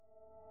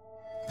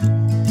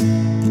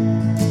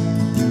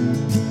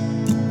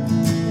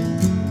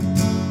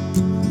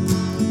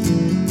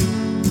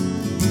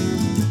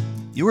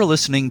are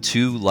listening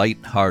to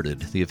Lighthearted,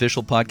 the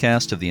official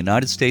podcast of the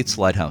United States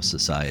Lighthouse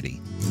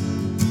Society.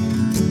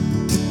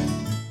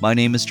 My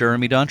name is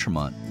Jeremy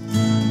D'Entremont.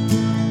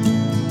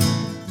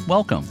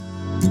 Welcome.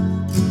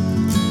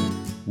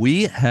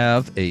 We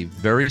have a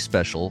very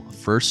special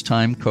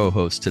first-time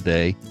co-host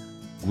today,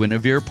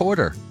 Guinevere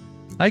Porter.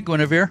 Hi,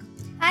 Guinevere.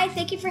 Hi,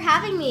 thank you for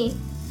having me.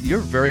 You're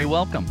very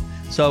welcome.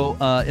 So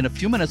in a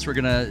few minutes, we're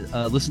going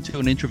to listen to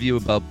an interview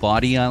about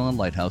Bodie Island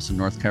Lighthouse in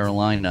North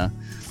Carolina.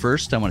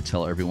 First, I want to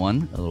tell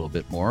everyone a little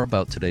bit more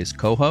about today's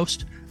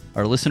co-host.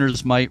 Our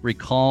listeners might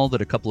recall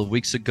that a couple of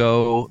weeks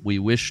ago, we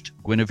wished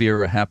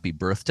Guinevere a happy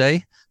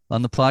birthday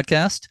on the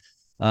podcast.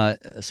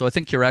 So I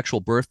think your actual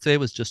birthday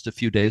was just a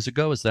few days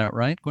ago. Is that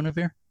right,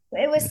 Guinevere?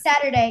 It was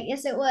Saturday.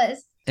 Yes, it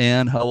was.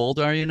 And how old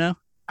are you now?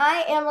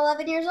 I am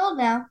 11 years old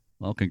now.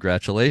 Well,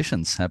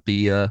 congratulations.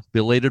 Happy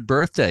belated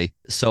birthday.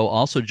 So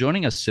also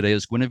joining us today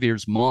is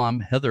Guinevere's mom,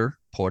 Heather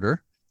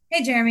Porter.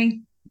 Hey,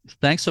 Jeremy.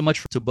 Thanks so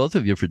much to both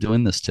of you for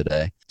doing this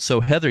today.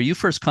 So Heather, you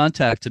first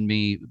contacted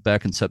me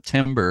back in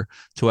September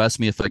to ask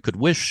me if I could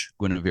wish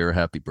Guinevere a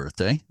happy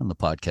birthday on the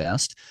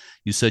podcast.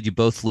 You said you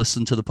both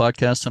listen to the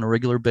podcast on a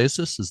regular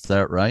basis. Is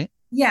that right?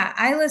 Yeah,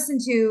 I've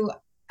listened to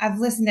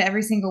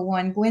every single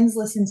one. Gwen's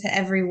listened to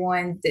every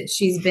one that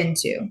she's been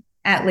to,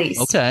 at least.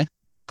 Okay,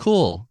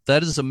 cool.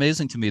 That is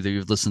amazing to me that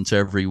you've listened to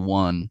every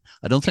one.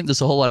 I don't think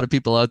there's a whole lot of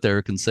people out there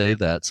who can say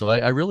that. So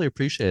I really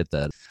appreciate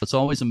that. It's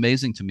always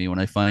amazing to me when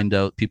I find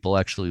out people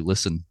actually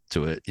listen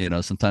to it. You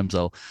know, sometimes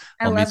I'll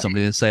meet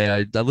somebody and say,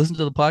 I listened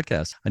to the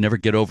podcast. I never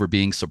get over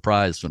being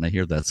surprised when I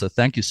hear that. So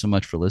thank you so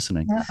much for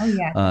listening. Oh,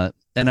 yeah.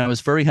 And I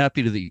was very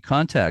happy that you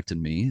contacted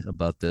me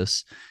about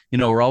this. You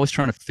know, we're always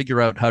trying to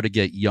figure out how to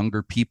get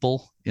younger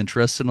people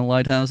interested in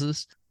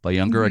lighthouses. By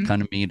younger, I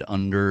kind of mean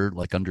under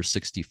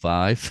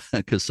 65,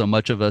 because so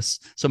many of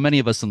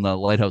us in the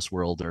lighthouse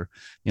world are,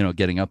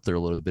 getting up there a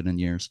little bit in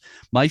years.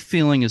 My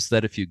feeling is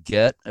that if you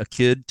get a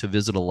kid to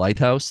visit a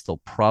lighthouse, they'll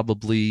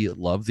probably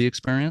love the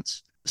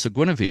experience. So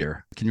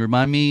Guinevere, can you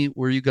remind me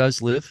where you guys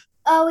live?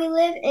 We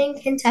live in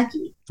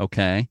Kentucky.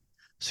 Okay.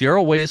 So you're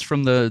a ways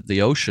from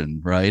the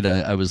ocean, right?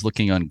 I was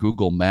looking on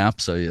Google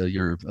Maps.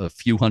 You're a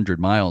few hundred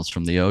miles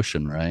from the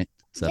ocean, right?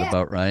 Is that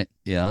about right?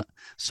 Yeah.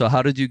 So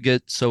how did you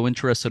get so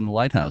interested in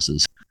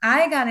lighthouses?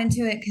 I got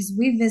into it because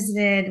we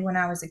visited when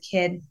I was a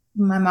kid.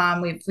 My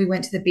mom, we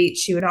went to the beach.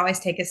 She would always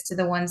take us to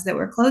the ones that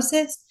were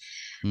closest.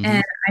 Mm-hmm.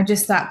 And I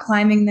just thought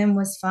climbing them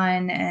was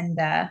fun.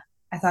 And I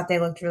thought they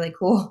looked really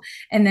cool.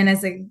 And then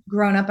as a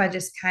grown up, I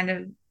just kind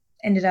of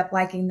ended up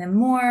liking them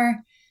more.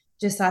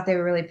 Just thought they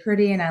were really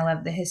pretty and I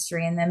loved the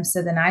history in them.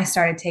 So then I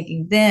started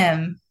taking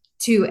them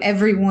to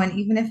everyone,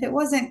 even if it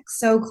wasn't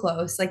so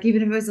close, like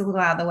even if it was a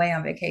little out of the way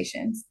on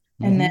vacations.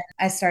 Mm-hmm. And then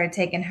I started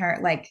taking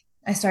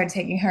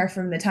her,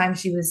 from the time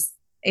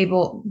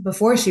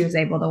before she was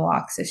able to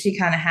walk. So she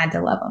kind of had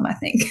to love them, I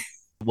think.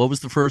 What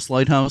was the first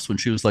lighthouse when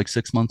she was like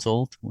 6 months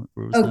old?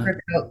 Where was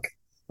Oak.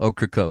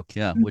 Ocracoke,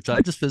 yeah, which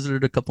I just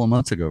visited a couple of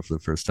months ago for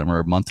the first time, or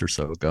a month or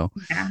so ago.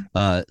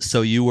 Yeah.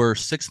 So you were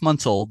 6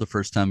 months old the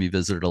first time you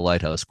visited a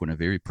lighthouse,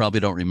 Guinevere. You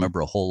probably don't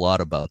remember a whole lot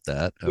about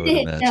that, I would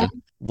imagine. Yeah.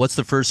 What's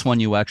the first one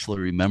you actually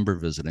remember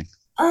visiting?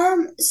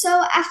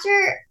 So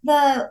after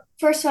the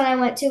first one I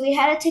went to, we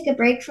had to take a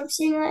break from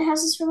seeing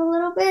lighthouses for a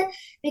little bit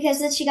because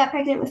then she got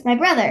pregnant with my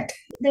brother.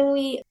 Then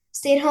we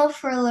stayed home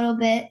for a little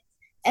bit.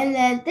 And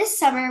then this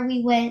summer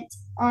we went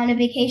on a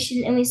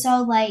vacation and we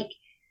saw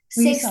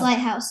six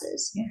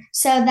lighthouses. Yeah.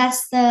 So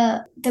that's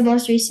the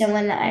most recent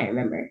one that I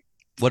remember.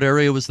 What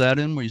area was that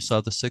in where you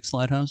saw the 6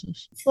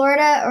 lighthouses?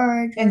 Florida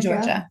or Georgia? And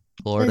Georgia.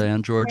 Florida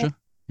and Georgia?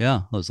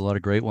 Yeah, there's a lot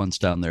of great ones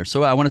down there.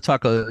 So I want to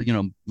talk a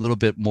little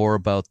bit more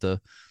about the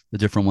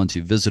different ones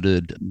you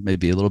visited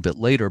maybe a little bit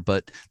later.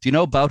 But do you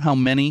know about how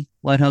many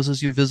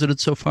lighthouses you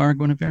visited so far,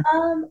 Guinevere?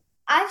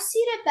 I've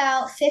seen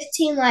about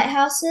 15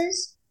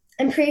 lighthouses.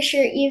 I'm pretty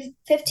sure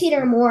 15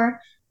 or more,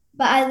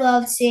 but I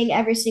love seeing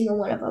every single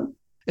one of them.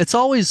 It's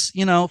always,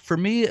 for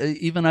me,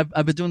 even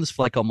I've been doing this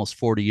for almost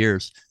 40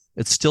 years.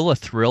 It's still a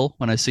thrill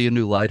when I see a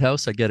new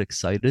lighthouse. I get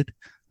excited.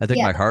 I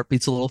think my heart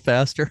beats a little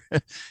faster.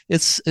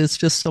 It's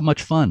just so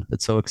much fun.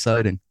 It's so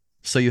exciting.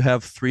 So you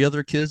have 3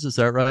 other kids. Is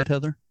that right,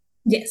 Heather?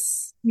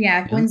 Yes.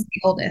 Yeah. Gwen's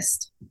the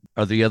oldest.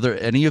 Are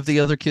any of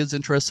the other kids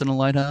interested in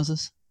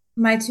lighthouses?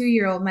 My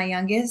 2-year-old, my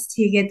youngest,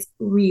 he gets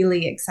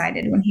really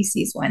excited when he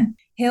sees one.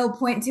 He'll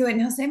point to it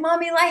and he'll say,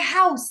 "Mommy,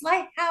 lighthouse,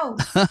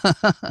 lighthouse."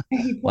 And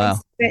he points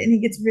to it and he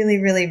gets really,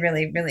 really,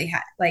 really, really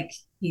high.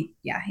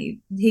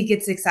 He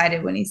gets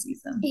excited when he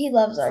sees them. He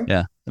loves them.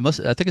 Yeah. I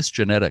think it's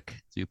genetic.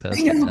 You pass I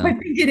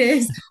think it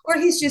is. Or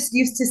he's just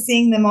used to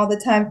seeing them all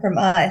the time from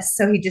us.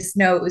 So he just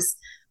knows,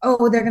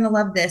 oh, they're going to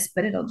love this,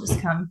 but it'll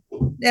come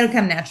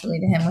naturally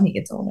to him when he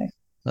gets older.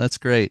 That's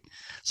great.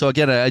 So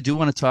again, I do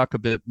want to talk a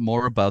bit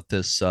more about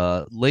this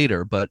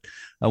later, but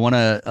I want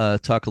to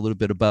talk a little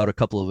bit about a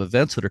couple of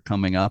events that are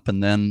coming up,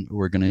 and then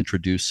we're going to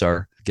introduce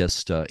our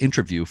guest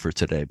interview for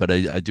today. But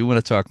I do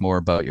want to talk more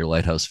about your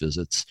lighthouse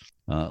visits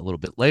a little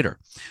bit later.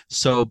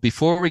 So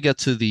before we get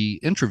to the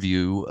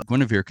interview,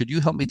 Guinevere, could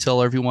you help me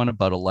tell everyone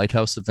about a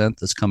lighthouse event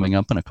that's coming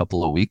up in a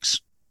couple of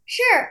weeks?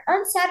 Sure.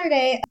 On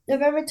Saturday,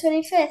 November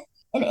 25th,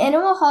 an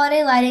annual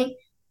holiday lighting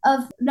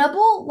of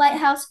Nubble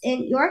Lighthouse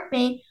in York,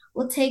 Maine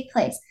will take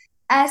place.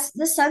 As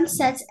the sun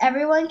sets,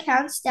 everyone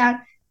counts down.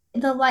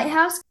 The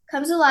lighthouse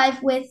comes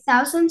alive with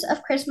thousands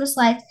of Christmas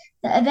lights.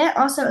 The event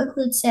also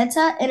includes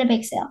Santa and a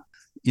bake sale.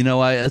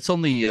 It's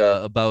only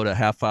about a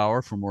half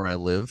hour from where I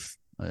live.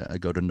 I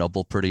go to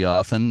Noble pretty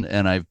often,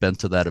 and I've been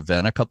to that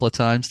event a couple of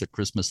times, the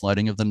Christmas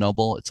lighting of the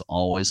Noble. It's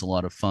always a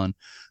lot of fun.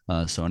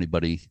 So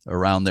anybody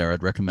around there,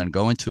 I'd recommend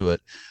going to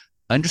it.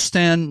 I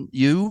understand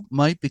you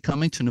might be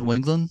coming to New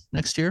England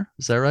next year.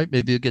 Is that right?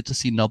 Maybe you get to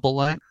see Noble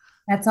Light.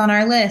 That's on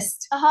our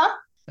list. Uh-huh.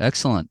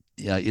 Excellent.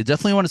 Yeah, you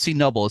definitely want to see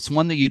Noble. It's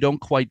one that you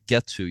don't quite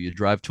get to. You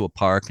drive to a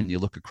park and you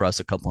look across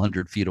a couple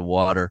hundred feet of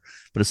water,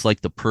 but it's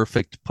like the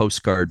perfect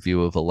postcard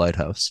view of a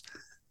lighthouse.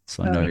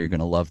 So I know you're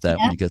going to love that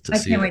when you get to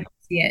see it. I can't wait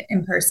to see it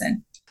in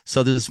person.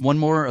 So there's one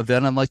more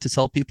event I'd like to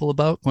tell people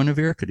about.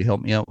 Guinevere, could you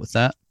help me out with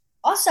that?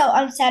 Also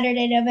on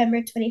Saturday,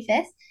 November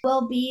 25th,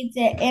 will be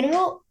the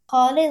annual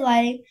holiday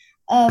lighting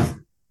of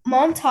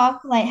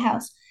Montauk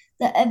Lighthouse.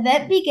 The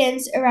event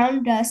begins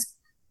around dusk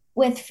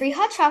with free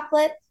hot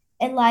chocolate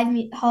and live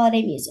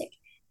holiday music.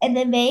 And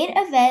the main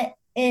event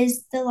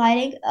is the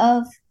lighting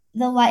of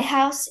the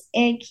lighthouse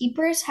and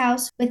keeper's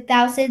house with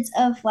thousands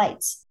of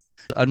lights.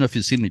 I don't know if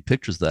you've seen any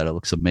pictures of that. It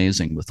looks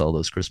amazing with all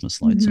those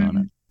Christmas lights on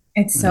it.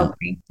 It's so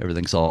pretty.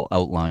 Everything's all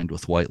outlined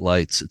with white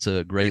lights. It's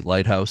a great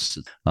lighthouse.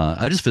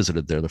 I just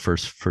visited there the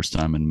first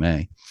time in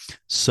May.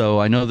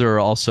 So I know there are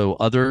also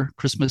other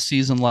Christmas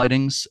season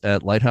lightings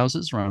at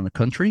lighthouses around the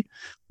country.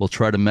 We'll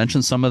try to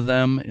mention some of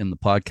them in the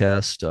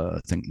podcast,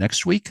 I think,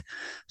 next week.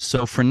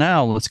 So for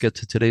now, let's get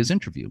to today's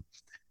interview.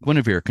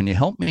 Guinevere, can you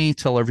help me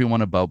tell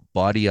everyone about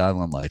Bodie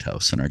Island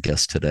Lighthouse and our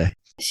guest today?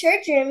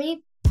 Sure,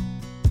 Jeremy.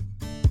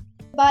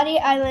 Bodie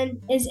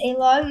Island is a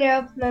long,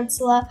 narrow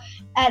peninsula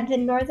at the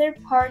northern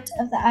part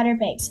of the Outer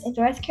Banks. In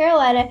North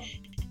Carolina,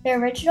 the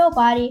original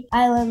Bodie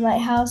Island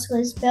Lighthouse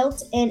was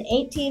built in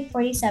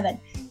 1847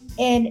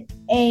 in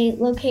a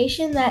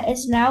location that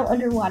is now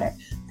underwater.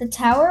 The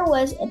tower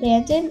was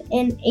abandoned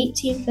in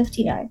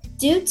 1859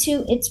 due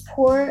to its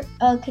poor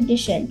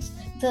conditions.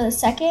 The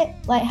second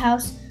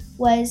lighthouse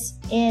was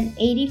an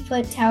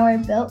 80-foot tower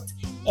built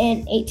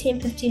in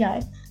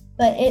 1859,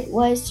 but it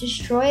was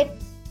destroyed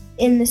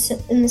in the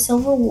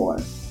Civil War.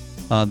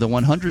 The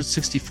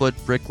 160-foot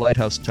brick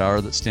lighthouse tower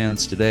that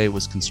stands today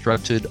was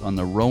constructed on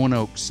the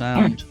Roanoke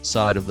Sound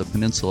side of the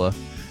peninsula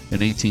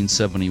in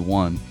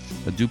 1871.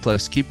 A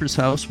duplex keeper's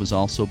house was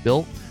also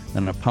built,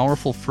 and a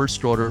powerful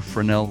first-order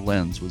Fresnel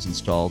lens was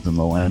installed in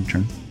the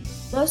lantern.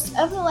 Most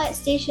of the light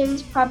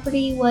station's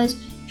property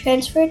was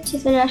transferred to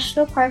the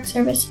National Park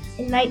Service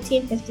in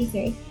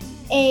 1953.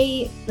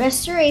 A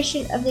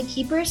restoration of the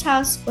keeper's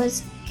house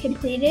was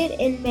completed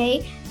in May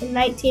in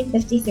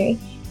 1953.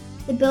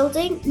 The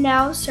building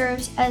now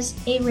serves as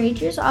a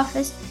ranger's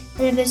office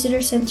and a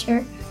visitor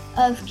center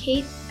of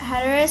Cape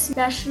Hatteras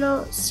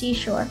National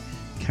Seashore.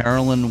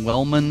 Carolyn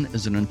Wellman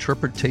is an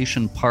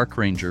interpretation park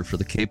ranger for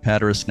the Cape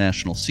Hatteras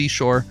National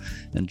Seashore,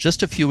 and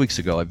just a few weeks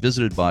ago I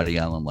visited Bodie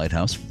Island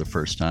Lighthouse for the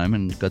first time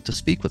and got to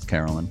speak with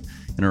Carolyn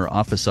in her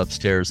office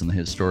upstairs in the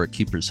historic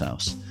Keeper's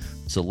House.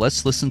 So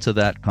let's listen to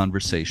that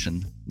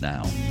conversation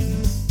now.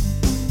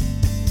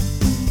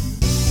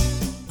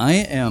 I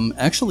am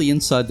actually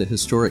inside the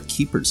historic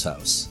Keeper's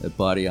House at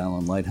Bodie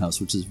Island Lighthouse,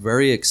 which is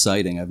very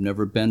exciting. I've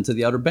never been to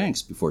the Outer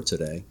Banks before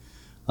today.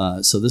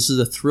 So this is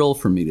a thrill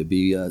for me to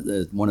be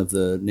one of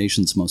the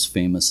nation's most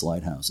famous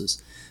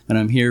lighthouses. And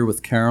I'm here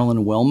with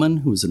Carolyn Wellman,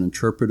 who is an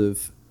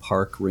interpretive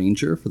park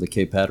ranger for the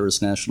Cape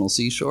Hatteras National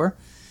Seashore.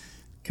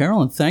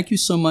 Carolyn, thank you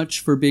so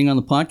much for being on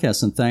the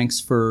podcast, and thanks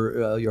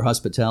for your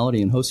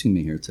hospitality and hosting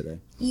me here today.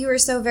 You are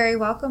so very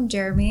welcome,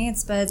 Jeremy.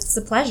 It's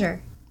a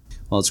pleasure.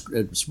 Well,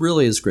 it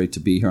really is great to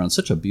be here on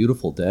such a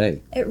beautiful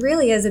day. It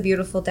really is a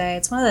beautiful day.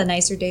 It's one of the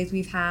nicer days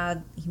we've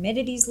had.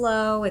 Humidity's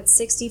low. It's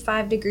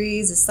 65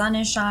 degrees. The sun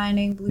is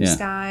shining. Blue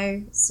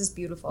sky. It's just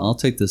beautiful. I'll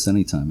take this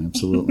anytime.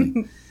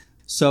 Absolutely.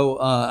 So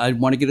I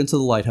want to get into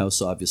the lighthouse,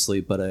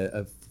 obviously, but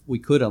I'd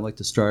like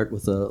to start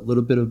with a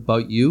little bit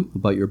about you,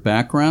 about your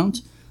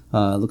background.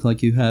 Looked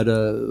like you had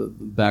a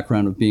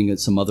background of being at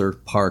some other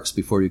parks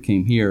before you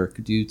came here.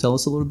 Could you tell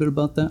us a little bit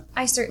about that?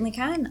 I certainly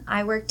can.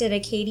 I worked at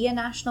Acadia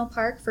National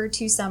Park for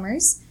 2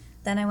 summers.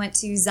 Then I went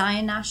to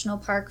Zion National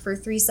Park for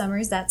 3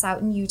 summers. That's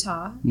out in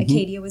Utah. Mm-hmm.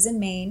 Acadia was in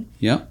Maine.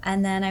 Yeah.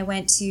 And then I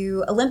went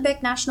to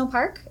Olympic National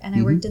Park, and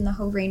I worked in the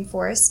Hoh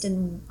Rainforest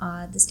in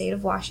the state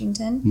of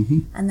Washington. Mm-hmm.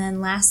 And then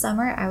last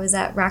summer, I was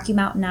at Rocky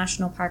Mountain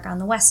National Park on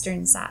the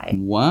western side.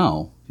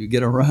 Wow. You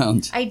get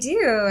around. I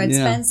do. It's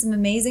been some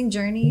amazing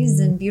journeys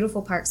and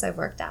beautiful parks I've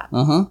worked at.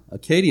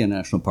 Acadia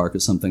National Park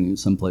is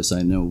someplace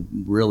I know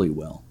really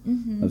well.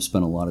 Mm-hmm. I've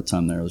spent a lot of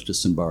time there. I was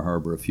just in Bar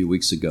Harbor a few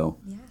weeks ago.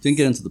 Yes. Didn't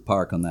get into the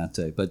park on that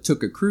day, but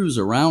took a cruise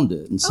around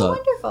it and saw.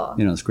 Oh, wonderful!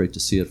 It's great to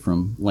see it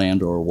from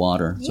land or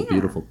water. It's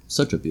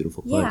such a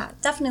beautiful place. Yeah,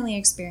 definitely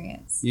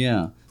experience.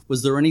 Yeah.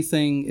 Was there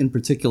anything in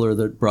particular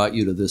that brought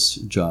you to this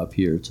job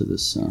here, to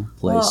this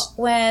place? Well,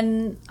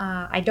 when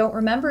I don't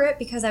remember it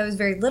because I was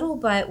very little,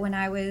 but when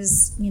I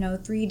was,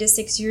 3 to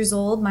 6 years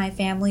old, my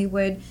family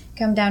would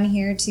come down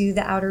here to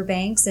the Outer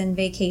Banks and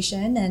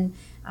vacation.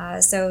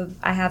 And so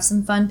I have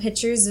some fun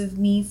pictures of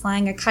me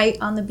flying a kite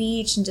on the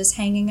beach and just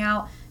hanging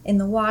out in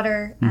the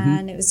water.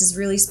 And it was just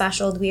really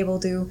special to be able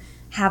to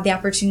have the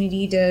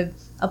opportunity to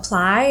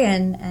apply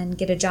and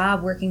get a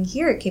job working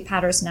here at Cape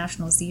Hatteras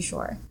National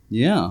Seashore.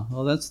 Yeah,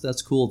 well,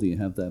 that's cool that you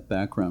have that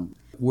background.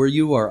 Were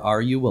you or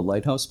are you a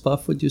lighthouse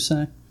buff, would you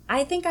say?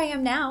 I think I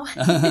am now.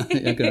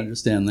 I can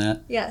understand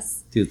that.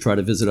 Yes. Do you try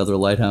to visit other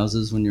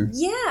lighthouses when you're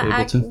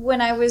able to? When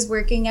I was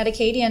working at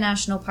Acadia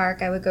National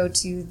Park, I would go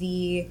to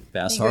the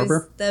Bass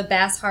Harbor? The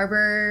Bass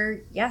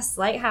Harbor,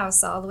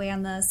 lighthouse all the way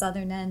on the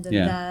southern end of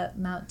the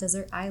Mount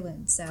Desert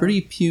Island. So pretty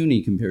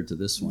puny compared to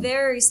this one.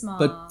 Very small.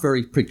 But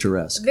very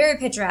picturesque. Very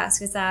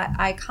picturesque. It's that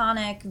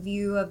iconic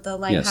view of the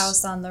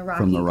lighthouse on the Rocky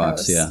From the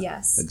rocks, coast. yeah.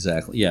 Yes.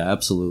 Exactly. Yeah,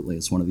 absolutely.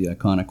 It's one of the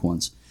iconic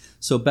ones.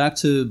 So back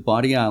to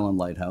Bodie Island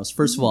Lighthouse.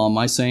 First of all, am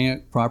I saying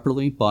it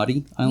properly?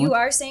 Bodie Island? You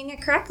are saying it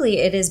correctly.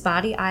 It is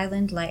Bodie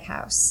Island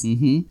Lighthouse.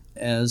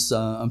 As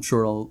I'm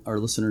sure our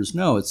listeners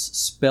know, it's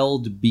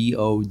spelled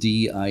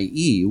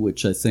Bodie,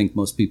 which I think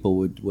most people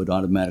would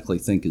automatically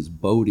think is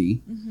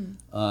Bodie.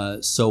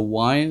 So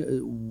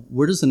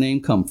where does the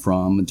name come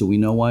from? Do we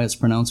know why it's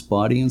pronounced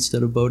Bodie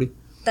instead of Bodie?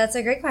 That's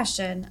a great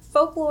question.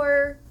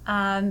 Folklore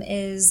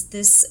is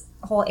this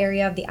whole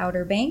area of the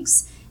Outer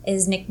Banks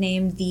is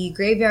nicknamed the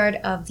Graveyard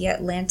of the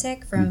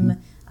Atlantic from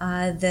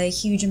the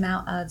huge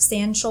amount of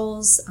sand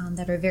shoals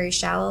that are very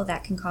shallow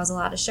that can cause a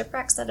lot of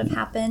shipwrecks that have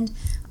happened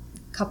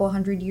a couple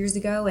hundred years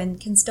ago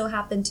and can still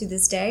happen to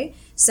this day.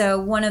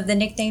 So one of the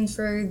nicknames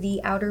for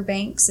the Outer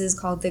Banks is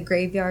called the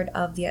Graveyard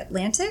of the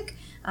Atlantic.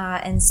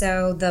 And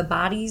so the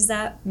bodies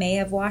that may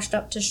have washed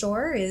up to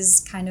shore is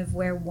kind of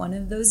where one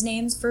of those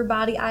names for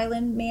Bodie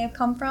Island may have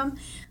come from.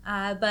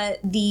 But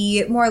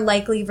the more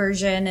likely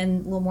version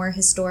and a little more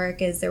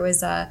historic is there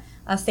was a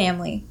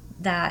family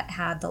that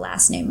had the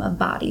last name of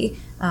Bodie.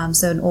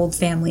 So an old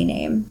family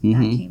name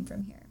that came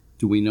from here.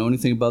 Do we know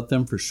anything about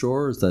them for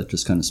sure, or is that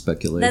just kind of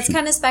speculation? That's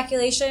kind of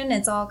speculation.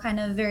 It's all kind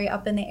of very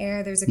up in the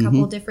air. There's a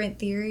couple different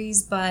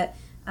theories, but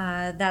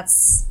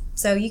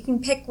so you can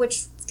pick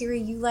which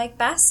theory you like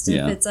best,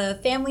 if it's a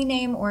family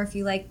name or if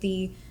you like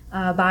the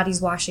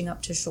bodies washing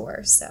up to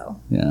shore. So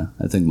yeah,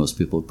 I think most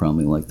people would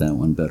probably like that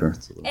one better.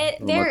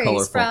 It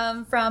varies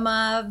from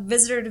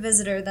visitor to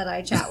visitor that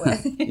I chat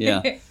with.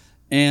 Yeah.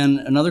 And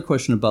another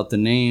question about the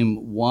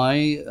name, why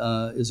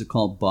is it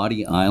called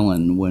Bodie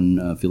Island when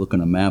if you look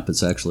on a map,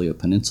 it's actually a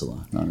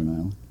peninsula, not an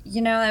island?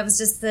 That was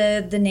just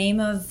the name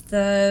of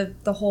the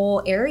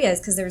whole area,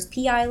 because there was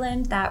P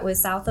Island that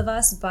was south of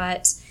us,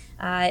 but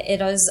it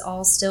is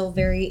all still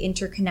very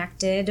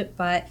interconnected.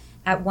 But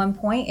at one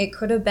point, it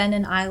could have been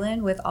an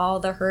island with all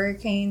the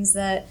hurricanes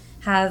that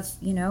have,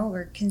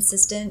 were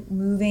consistent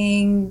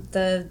moving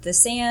the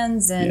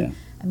sands. And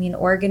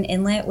Oregon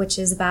Inlet, which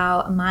is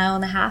about 1.5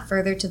 miles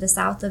further to the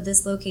south of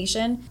this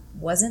location,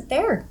 wasn't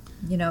there,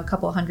 a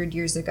couple hundred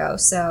years ago.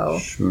 So,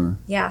 sure.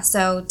 Yeah,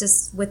 so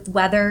just with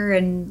weather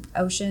and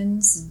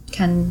oceans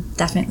can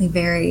definitely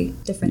vary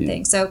different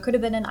things. So it could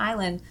have been an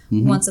island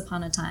once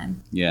upon a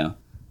time. Yeah.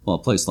 Well, a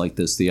place like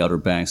this, the Outer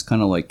Banks,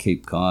 kind of like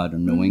Cape Cod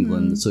and New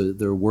England, so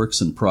they're works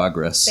in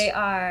progress. They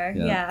are,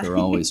 yeah. They're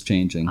always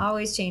changing.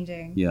 Always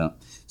changing. Yeah.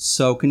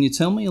 So can you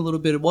tell me a little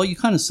bit, well, you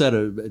kind of said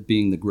it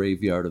being the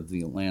graveyard of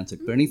the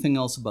Atlantic, but anything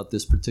else about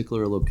this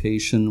particular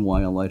location,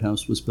 why a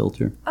lighthouse was built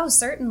here? Oh,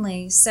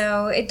 certainly.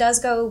 So it does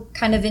go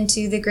kind of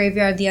into the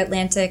graveyard of the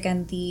Atlantic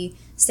and the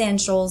sand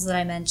shoals that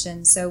I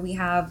mentioned. So we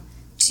have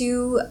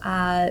two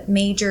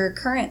major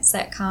currents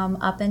that come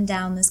up and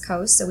down this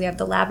coast. So we have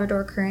the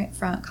Labrador current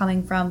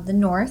coming from the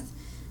north,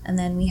 and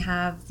then we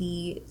have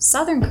the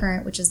southern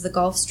current, which is the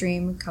Gulf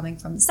Stream, coming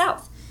from the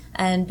south.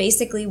 And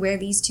basically where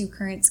these two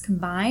currents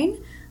combine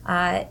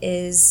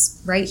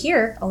is right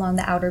here along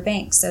the Outer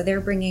Banks. So they're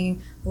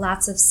bringing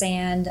lots of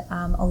sand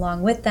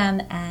along with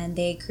them, and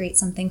they create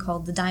something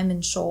called the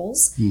Diamond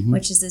Shoals,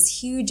 which is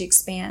this huge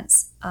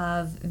expanse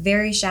of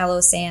very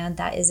shallow sand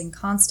that is in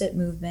constant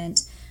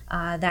movement.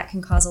 That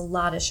can cause a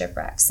lot of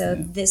shipwrecks. So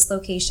this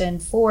location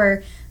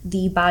for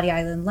the Bodie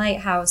Island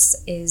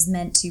Lighthouse is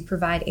meant to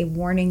provide a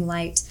warning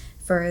light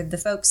for the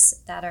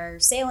folks that are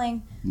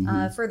sailing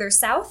further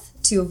south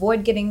to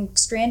avoid getting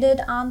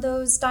stranded on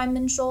those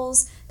diamond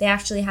shoals. They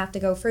actually have to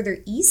go further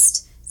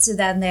east, so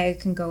then they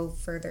can go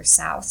further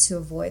south to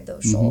avoid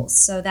those shoals.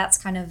 So that's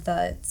kind of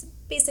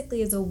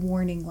basically is a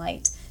warning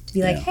light to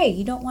be like, hey,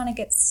 you don't want to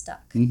get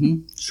stuck.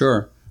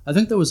 Sure. I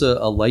think there was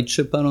a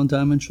lightship out on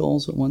Diamond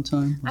Shoals at one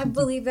time. I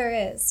believe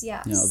there is,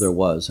 yes. Yeah, there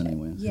was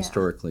anyway,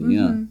 historically.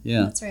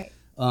 Yeah. That's right.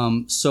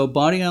 So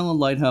Bodie Island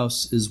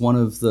Lighthouse is one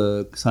of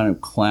the kind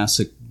of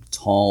classic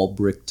tall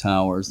brick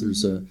towers.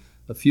 There's a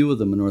few of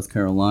them in North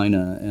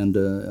Carolina and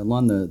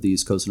along the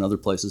East Coast and other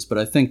places, but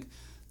I think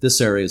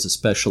this area is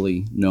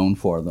especially known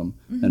for them,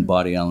 and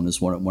Bodie Island is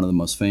one of the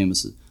most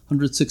famous.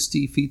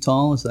 160 feet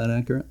tall. Is that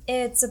accurate?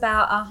 It's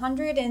about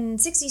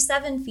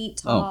 167 feet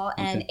tall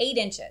and 8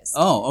 inches.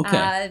 Oh,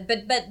 okay.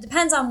 But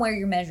depends on where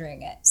you're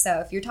measuring it.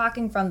 So if you're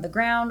talking from the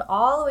ground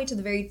all the way to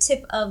the very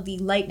tip of the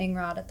lightning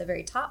rod at the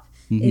very top,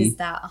 is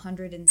that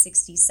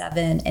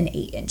 167 and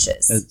 8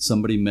 inches. Has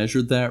somebody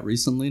measured that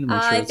recently to make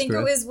sure I it's think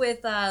correct? It was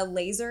with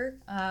laser.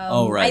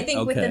 Right. I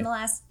think within the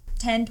last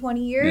 10,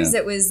 20 years,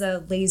 it was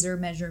a laser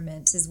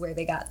measurement is where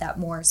they got that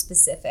more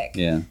specific.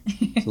 Yeah.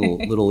 It's a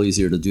little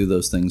easier to do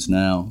those things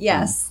now.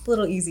 Yes, a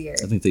little easier.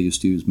 I think they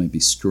used to use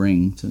maybe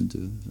string to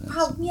do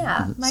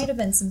that. Might have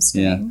been some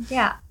string.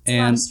 Yeah, it's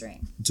a lot of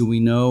string. Do we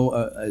know,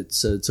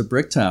 it's a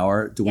brick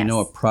tower, do we know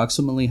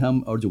approximately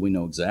or do we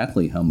know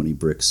exactly how many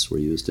bricks were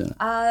used in it?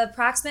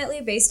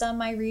 Approximately, based on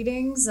my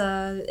readings,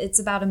 it's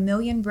about 1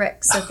 million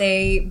bricks that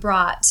they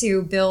brought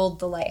to build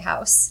the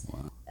lighthouse.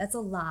 Wow. That's a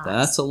lot.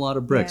 That's a lot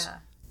of bricks. Yeah.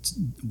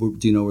 Do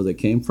you know where they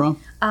came from?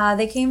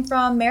 They came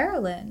from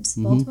Maryland.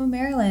 Baltimore,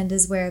 Maryland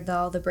is where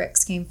all the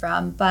bricks came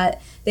from.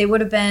 But they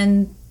would have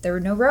been, there were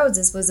no roads.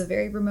 This was a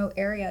very remote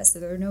area, so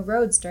there were no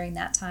roads during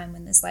that time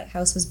when this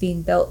lighthouse was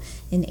being built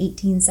in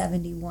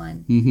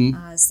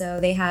 1871. So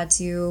they had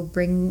to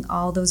bring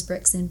all those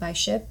bricks in by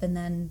ship and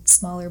then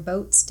smaller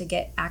boats to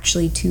get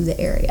actually to the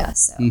area.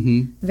 So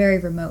very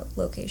remote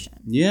location.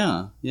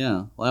 Yeah.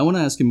 Well, I want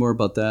to ask you more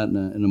about that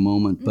in a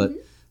moment, but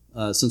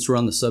since we're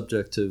on the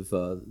subject of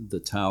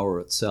the tower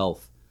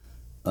itself,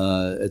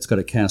 it's got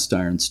a cast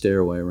iron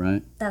stairway,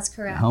 right? That's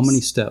correct. How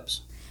many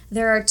steps?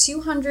 There are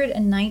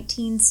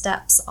 219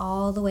 steps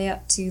all the way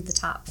up to the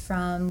top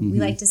from, we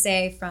like to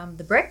say, from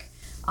the brick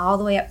all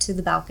the way up to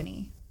the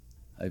balcony.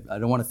 I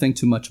don't want to think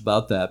too much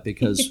about that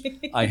because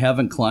I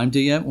haven't climbed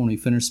it yet. When we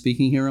finish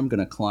speaking here, I'm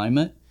going to climb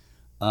it.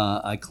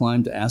 I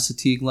climbed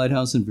Assateague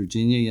Lighthouse in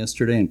Virginia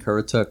yesterday and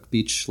Currituck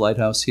Beach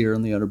Lighthouse here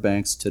on the Outer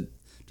Banks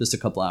just a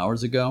couple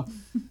hours ago.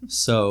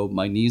 So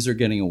my knees are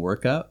getting a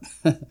workout,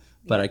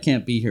 but I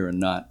can't be here and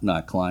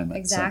not climb it.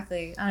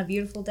 Exactly. So. On a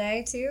beautiful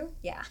day too.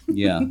 Yeah.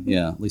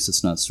 yeah. At least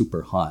it's not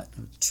super hot.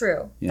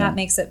 True. Yeah. That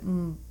makes it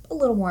a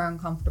little more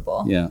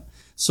uncomfortable. Yeah.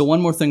 So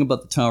one more thing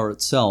about the tower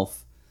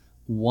itself.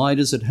 Why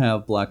does it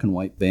have black and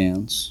white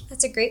bands?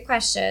 That's a great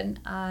question.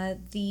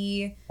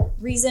 The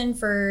reason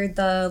for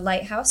the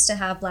lighthouse to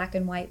have black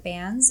and white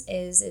bands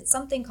is it's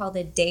something called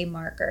a day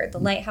marker. The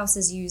lighthouse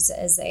is used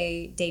as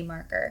a day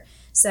marker.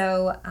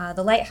 So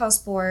the lighthouse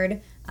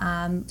board,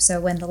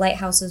 so when the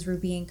lighthouses were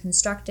being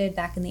constructed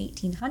back in the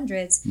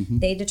 1800s,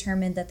 they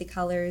determined that the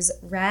colors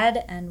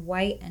red and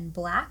white and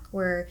black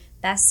were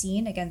best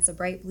seen against a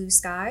bright blue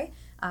sky.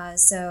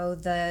 So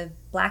the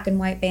black and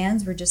white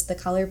bands were just the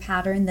color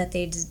pattern that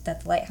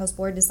the lighthouse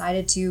board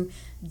decided to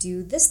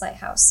do this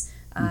lighthouse.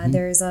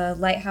 There's a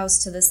lighthouse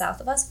to the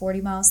south of us,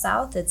 40 miles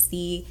south. It's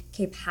the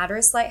Cape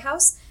Hatteras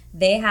Lighthouse.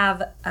 They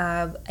have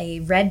a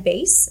red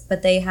base,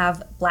 but they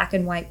have black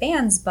and white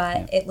bands,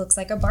 but it looks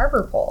like a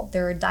barber pole.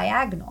 They're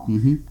diagonal,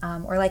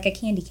 or like a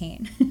candy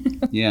cane.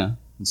 Yeah.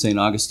 And St.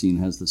 Augustine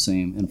has the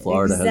same, in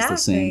Florida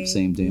has the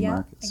same day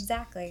markets.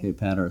 Exactly. Cape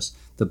Hatteras.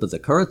 But the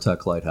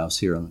Currituck Lighthouse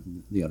here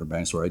on the Outer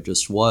Banks, where I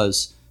just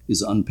was,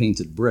 is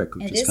unpainted brick,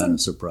 which is kind of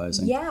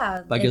surprising.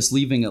 Yeah. But I guess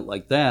leaving it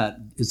like that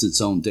is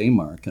its own day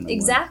mark in a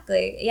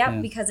way.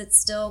 Yeah, because it's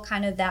still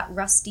kind of that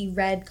rusty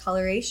red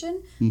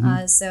coloration.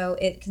 So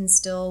it can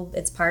still,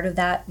 it's part of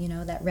that,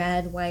 that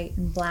red, white,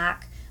 and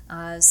black.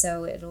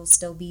 So it'll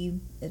still be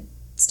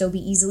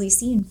easily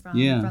seen from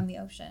the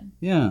ocean.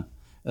 Yeah.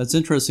 It's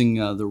interesting,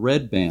 the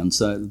red bands.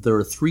 There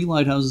are 3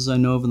 lighthouses I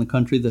know of in the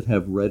country that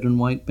have red and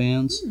white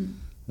bands.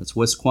 That's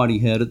West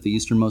Quoddy Head at the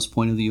easternmost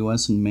point of the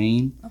U.S. in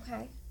Maine.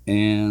 Okay.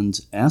 And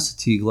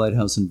Assateague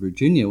Lighthouse in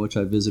Virginia, which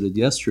I visited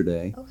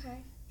yesterday.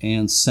 Okay.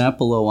 And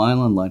Sapelo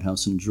Island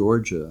Lighthouse in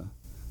Georgia,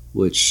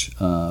 which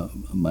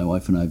my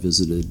wife and I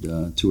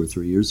visited 2 or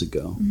 3 years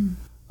ago.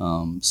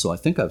 So I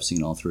think I've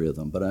seen all 3 of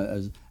them. But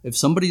if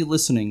somebody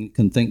listening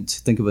can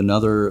think of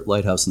another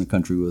lighthouse in the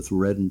country with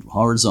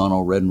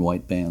horizontal red and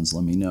white bands,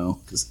 let me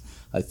know, because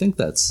I think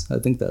that's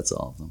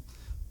all of them.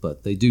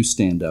 But they do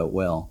stand out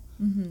well,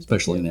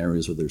 especially in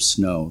areas where there's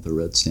snow. The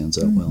red stands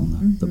out well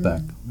in the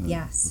back.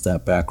 With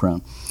that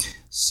background.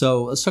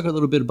 So let's talk a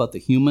little bit about the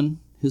human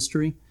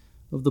history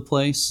of the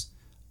place.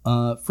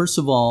 First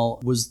of all,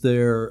 was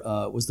there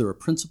a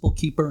principal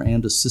keeper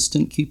and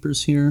assistant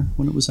keepers here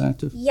when it was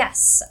active?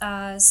 Yes.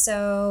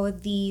 So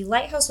the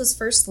lighthouse was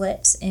first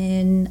lit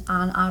on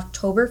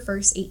October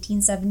 1st,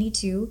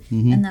 1872,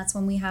 and that's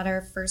when we had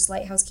our first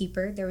lighthouse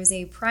keeper. There was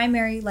a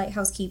primary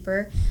lighthouse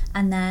keeper,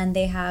 and then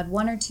they had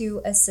 1 or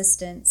 2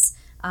 assistants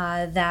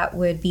that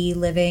would be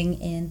living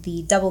in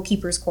the double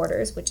keeper's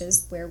quarters, which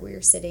is where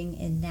we're sitting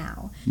in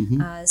now.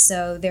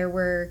 So there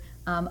were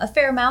a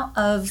fair amount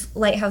of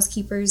lighthouse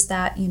keepers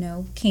that,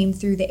 came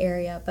through the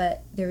area,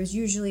 but there was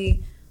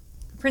usually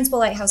a principal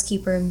lighthouse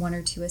keeper and 1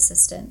 or 2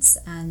 assistants,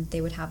 and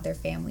they would have their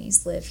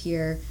families live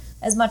here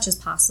as much as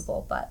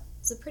possible, but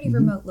it's a pretty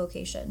remote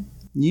location.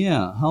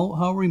 Yeah.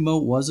 How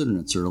remote was it in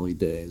its early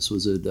days?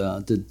 Was it,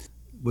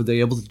 were they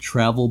able to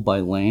travel by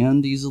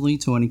land easily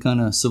to any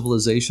kind of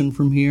civilization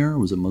from here? Or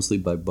was it mostly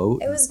by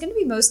boat? It was going to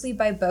be mostly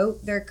by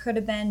boat. There could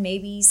have been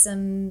maybe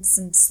some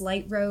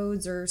slight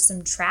roads or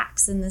some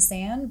tracks in the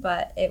sand,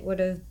 but it would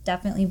have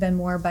definitely been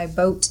more by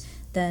boat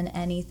than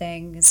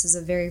anything. This was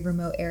a very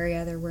remote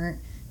area. There weren't,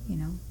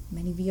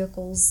 many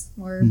vehicles,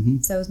 or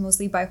so it was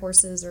mostly by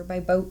horses or by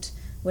boat,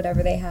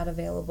 whatever they had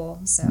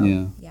available. So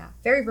yeah,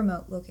 very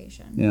remote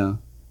location. Yeah.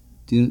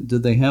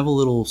 Did they have a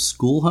little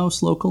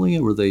schoolhouse locally?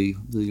 Were they,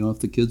 if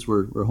the kids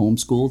were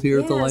homeschooled here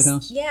at the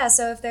lighthouse? Yeah,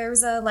 so if there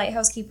was a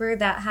lighthouse keeper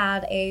that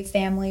had a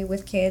family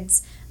with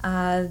kids,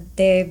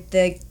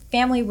 the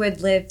family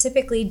would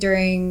typically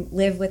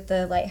live with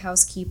the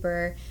lighthouse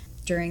keeper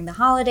during the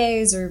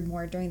holidays or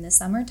more during the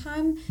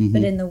summertime.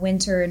 But in the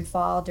winter and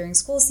fall during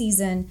school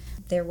season,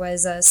 there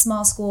was a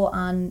small school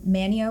on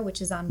Manio, which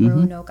is on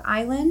Roanoke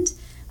Island.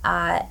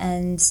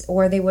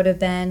 Or they would have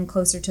been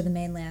closer to the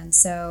mainland.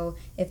 So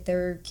if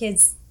their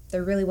kids,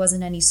 there really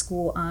wasn't any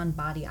school on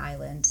Bodie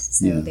Island,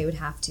 so they would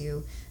have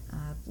to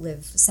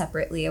live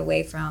separately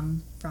away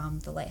from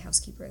the lighthouse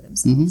keeper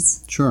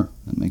themselves. Sure,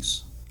 that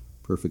makes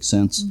perfect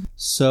sense.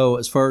 So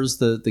as far as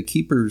the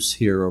keepers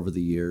here over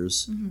the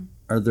years,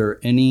 are there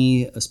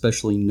any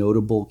especially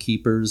notable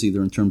keepers,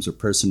 either in terms of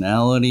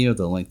personality or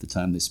the length of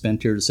time they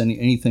spent here, just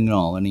anything at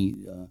all, any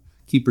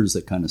keepers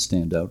that kind of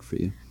stand out for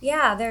you?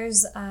 Yeah,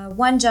 there's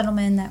one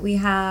gentleman that we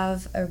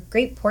have a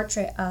great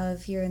portrait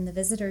of here in the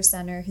visitor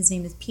center. His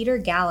name is Peter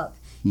Gallup.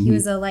 He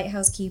was a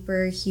lighthouse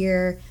keeper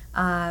here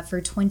for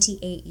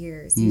 28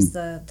 years. He was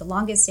the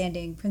longest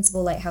standing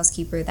principal lighthouse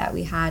keeper that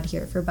we had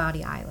here for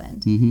Bodie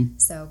Island.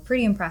 So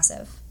pretty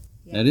impressive.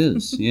 Yeah. It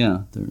is,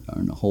 yeah. There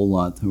aren't a whole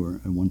lot who are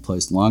in one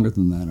place longer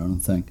than that, I don't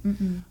think.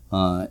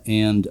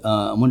 And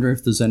I wonder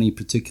if there's any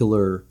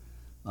particular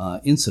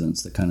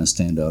incidents that kind of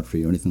stand out for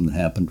you, anything that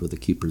happened with the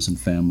keepers and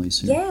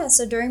families here? Yeah,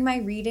 so during my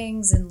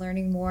readings and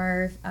learning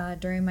more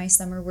during my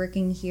summer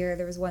working here,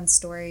 there was one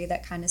story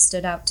that kind of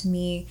stood out to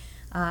me.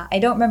 I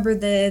don't remember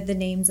the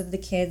names of the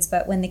kids,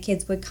 but when the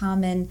kids would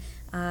come and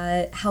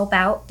help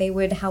out, they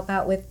would help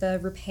out with the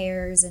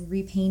repairs and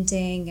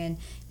repainting and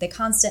the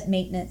constant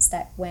maintenance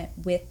that went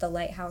with the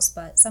lighthouse.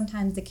 But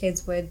sometimes the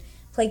kids would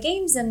play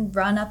games and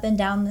run up and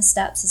down the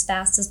steps as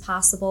fast as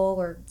possible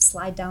or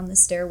slide down the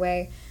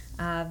stairway.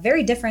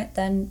 Very different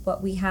than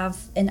what we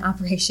have in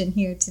operation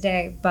here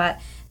today.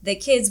 But the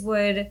kids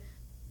would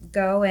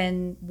go,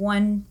 and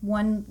one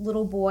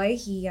little boy,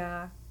 he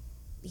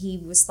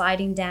was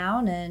sliding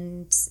down,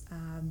 and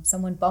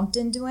someone bumped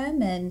into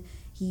him, and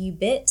he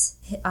bit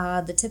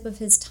the tip of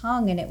his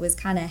tongue, and it was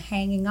kind of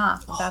hanging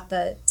off about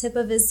the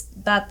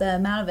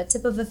amount of a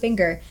tip of a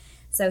finger.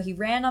 So he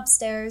ran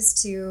upstairs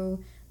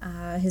to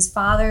his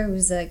father, who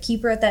was a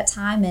keeper at that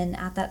time, and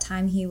at that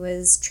time he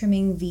was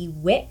trimming the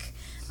wick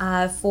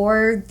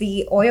for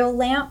the oil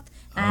lamp,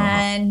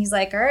 and he's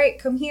like, all right,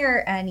 come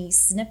here, and he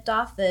snipped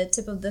off the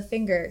tip of the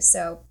finger.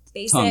 So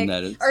basic, tongue,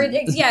 that is.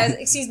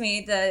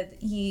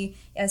 He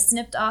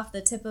snipped off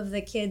the tip of the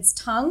kid's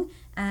tongue,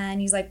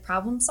 and he's like,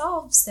 problem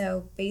solved.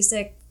 So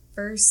basic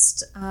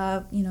first,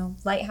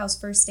 lighthouse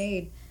first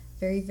aid,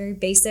 very, very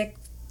basic.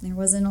 There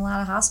wasn't a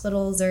lot of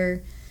hospitals,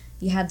 or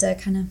you had to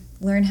kind of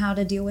learn how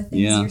to deal with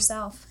things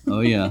yourself.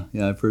 Yeah,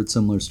 I've heard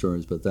similar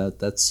stories, but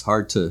that's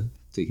hard to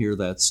hear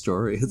that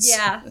story.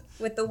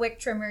 With the wick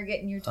trimmer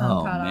getting your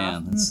tongue cut off.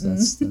 Oh man,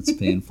 that's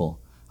painful.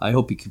 I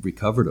hope he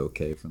recovered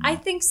okay from that. I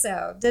think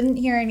so. Didn't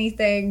hear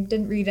anything,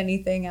 didn't read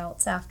anything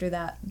else after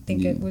that. I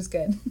think it was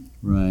good.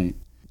 Right.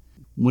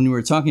 When we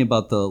were talking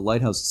about the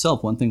lighthouse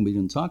itself, one thing we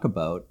didn't talk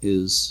about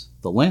is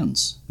the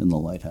lens in the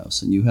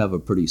lighthouse. And you have a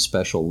pretty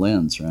special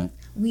lens, right?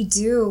 We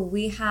do.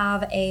 We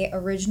have a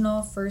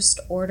original first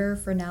order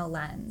Fresnel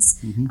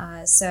lens.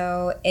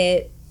 So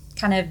it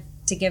kind of,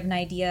 to give an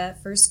idea,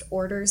 first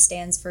order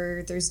stands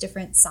for, there's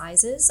different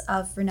sizes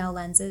of Fresnel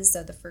lenses.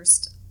 So the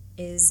first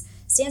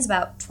stands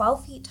about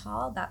 12 feet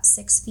tall, about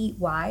 6 feet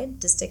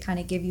wide, just to kind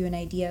of give you an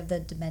idea of the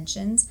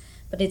dimensions.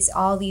 But it's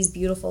all these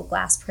beautiful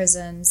glass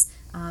prisms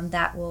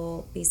that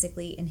will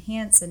basically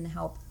enhance and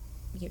help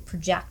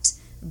project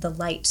the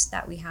light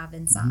that we have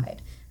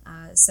inside.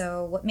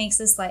 So what makes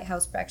this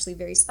lighthouse actually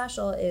very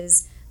special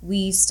is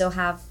we still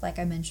have, like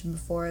I mentioned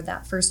before,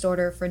 that first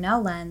order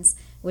Fresnel lens,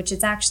 which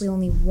is actually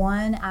only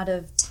 1 out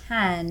of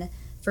 10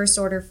 first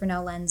order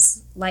Fresnel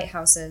lens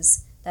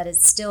lighthouses that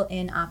is still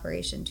in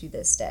operation to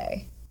this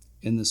day.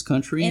 In this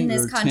country? In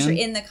the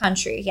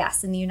country,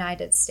 yes, in the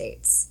United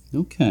States.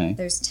 Okay.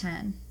 There's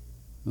 10.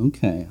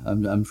 Okay,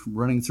 I'm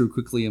running through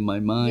quickly in my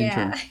mind.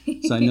 Yeah.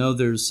 So I know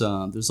there's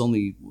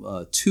only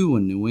 2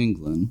 in New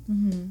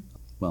England.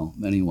 Well,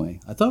 anyway,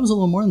 I thought it was a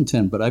little more than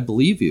 10, but I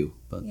believe you.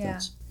 But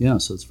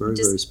so it's very,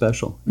 very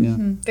special. Yeah.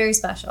 Very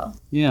special.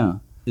 Yeah.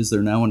 Is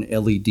there now an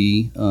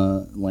LED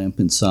lamp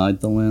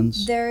inside the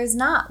lens? There is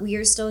not. We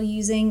are still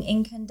using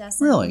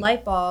incandescent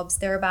light bulbs.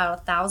 They're about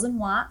 1,000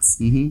 watts.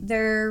 Mm-hmm.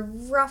 They're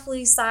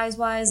roughly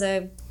size-wise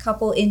a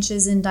couple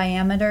inches in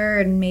diameter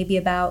and maybe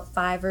about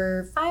 5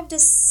 to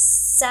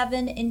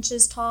 7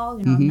 inches tall.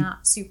 You know, I'm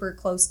not super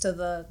close to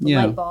the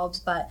light bulbs,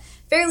 but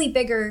fairly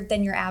bigger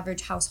than your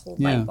average household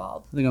light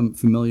bulb. I think I'm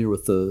familiar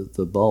with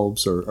the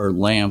bulbs or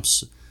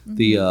lamps.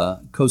 The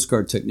Coast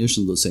Guard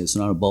technicians will say it's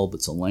not a bulb,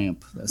 it's a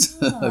lamp.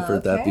 I've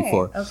heard that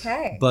before.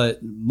 Okay.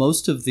 But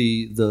most of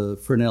the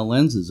Fresnel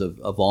lenses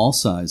of all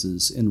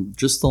sizes, in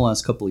just the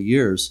last couple of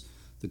years,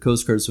 the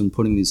Coast Guard's been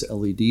putting these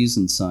LEDs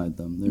inside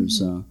them.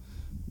 There's a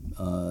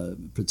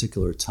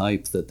particular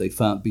type that they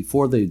found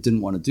before. They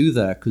didn't want to do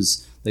that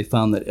because they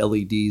found that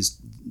LEDs,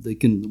 they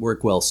can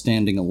work well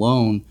standing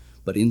alone,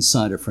 but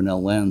inside a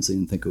Fresnel lens, they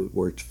didn't think it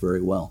worked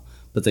very well.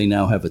 But they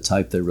now have a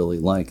type they really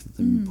like that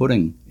they've been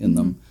putting in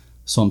them.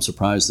 So I'm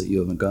surprised that you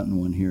haven't gotten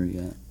one here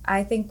yet.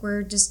 I think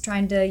we're just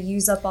trying to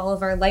use up all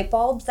of our light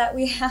bulbs that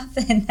we have,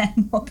 and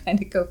then we'll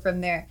kind of go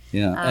from there.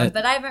 Yeah.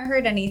 But I haven't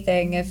heard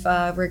anything if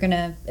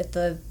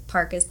the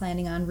park is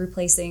planning on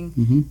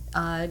replacing,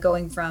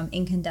 going from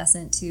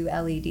incandescent to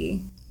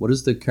LED. What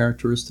is the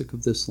characteristic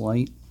of this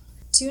light?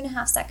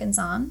 2.5 seconds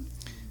on,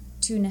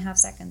 2.5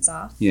 seconds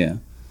off. Yeah.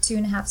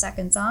 2.5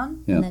 seconds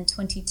on, and then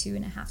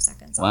 22.5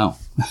 seconds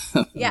off.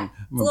 Wow. Yeah.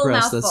 I'm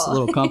impressed. That's a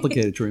little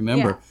complicated to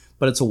remember.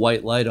 But it's a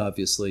white light,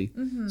 obviously.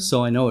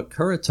 So I know at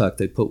Currituck,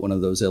 they put one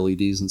of those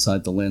LEDs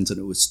inside the lens, and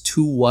it was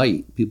too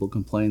white. People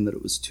complained that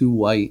it was too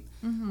white,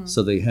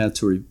 so they had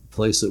to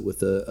replace it with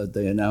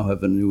they now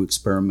have a new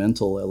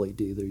experimental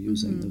LED they're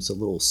using. There's a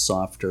little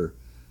softer.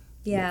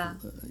 Yeah.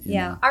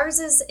 Ours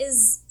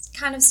is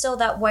kind of still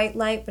that white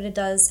light, but it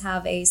does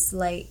have a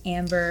slight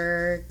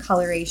amber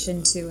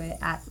coloration to it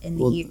in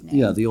the evening.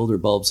 Yeah, the older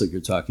bulbs that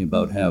you're talking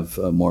about have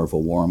more of a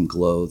warm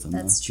glow than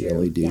the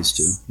LEDs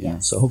do. Yeah,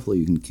 so hopefully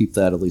you can keep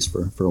that at least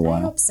for a while.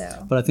 I hope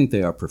so. But I think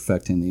they are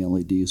perfecting the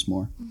LEDs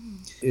more.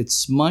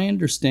 It's my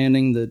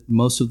understanding that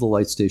most of the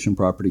light station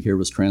property here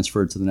was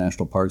transferred to the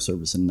National Park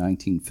Service in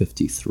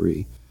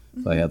 1953,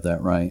 if I have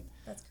that right.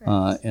 That's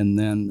correct. And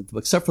then,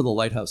 except for the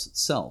lighthouse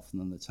itself,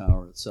 and then the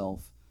tower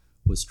itself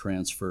was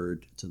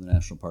transferred to the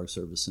National Park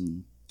Service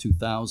in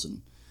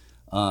 2000.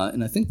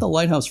 And I think the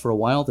lighthouse for a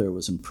while there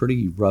was in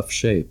pretty rough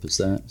shape. Is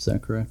that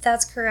correct?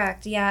 That's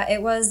correct. Yeah,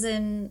 it was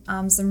in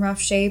some rough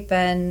shape,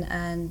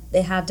 and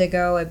they had to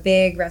go a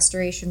big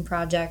restoration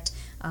project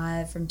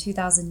from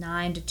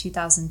 2009 to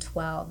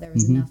 2012. There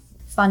was enough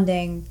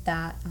funding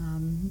that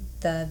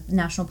the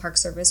National Park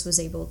Service was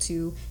able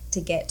to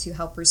get to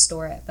help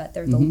restore it. But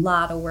there's a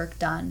lot of work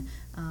done.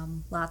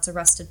 Lots of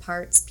rusted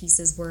parts.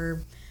 Pieces were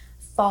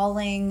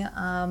falling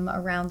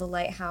around the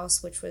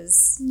lighthouse, which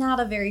was not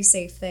a very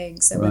safe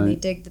thing. So when they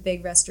did the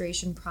big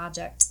restoration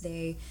project,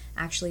 they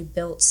actually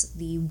built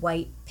the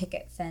white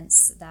picket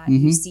fence that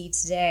you see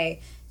today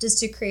just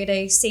to create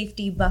a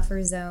safety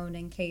buffer zone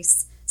in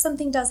case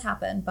something does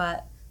happen.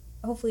 But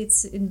hopefully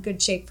it's in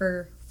good shape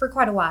for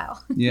quite a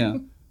while. Yeah.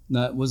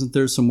 Now, wasn't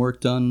there some work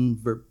done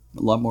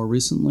a lot more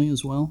recently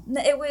as well?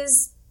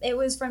 It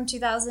was from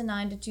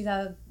 2009 to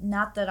 2000,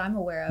 not that I'm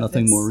aware of.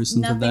 Nothing more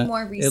recent than that? Nothing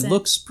more recent. It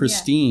looks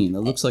pristine. Yeah.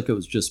 It looks like it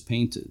was just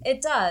painted.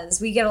 It does.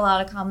 We get a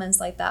lot of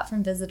comments like that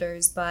from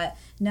visitors, but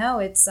no,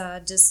 it's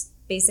just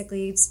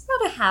basically, it's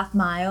about a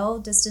half-mile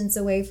distance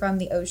away from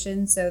the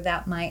ocean, so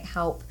that might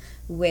help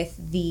with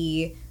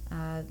the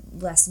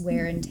less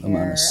wear and tear.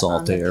 Amount of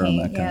salt air and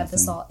that kind of thing. Yeah, the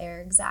salt air,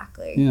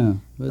 exactly. Yeah,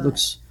 it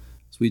looks...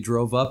 As we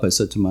drove up, I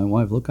said to my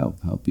wife, look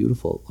how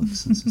beautiful it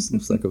looks. It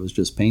looks like it was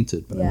just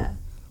painted, but I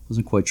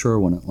wasn't quite sure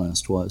when it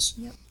last was.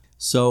 Yep.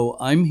 So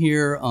I'm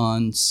here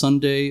on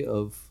Sunday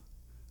of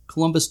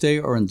Columbus Day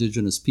or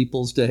Indigenous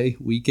Peoples Day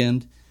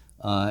weekend,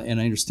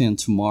 and I understand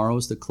tomorrow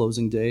is the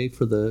closing day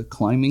for the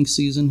climbing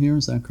season here.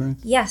 Is that correct?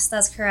 Yes,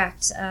 that's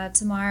correct.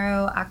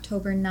 Tomorrow,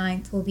 October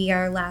 9th, will be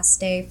our last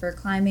day for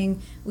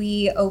climbing.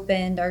 We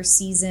opened our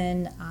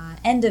season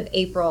end of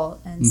April,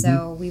 and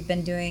so we've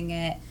been doing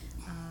it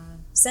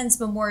since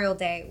Memorial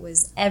Day. It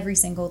was every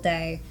single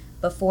day.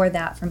 Before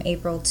that, from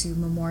April to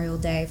Memorial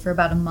Day, for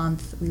about a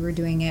month, we were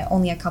doing it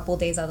only a couple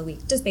days out of the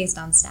week, just based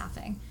on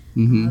staffing.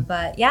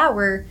 But yeah,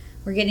 we're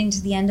getting to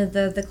the end of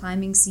the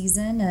climbing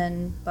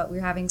season, but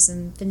we're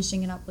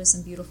finishing it up with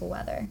some beautiful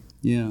weather.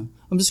 Yeah,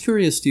 I'm just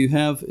curious. Do you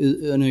have?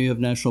 I know you have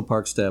national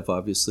park staff,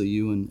 obviously,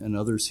 you and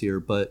others here,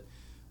 but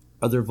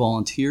are there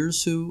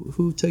volunteers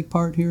who take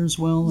part here as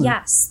well? Or?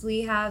 Yes,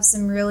 we have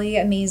some really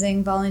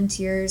amazing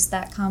volunteers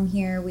that come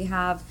here. We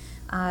have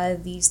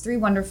these 3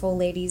 wonderful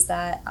ladies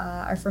that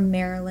are from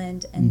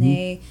Maryland, and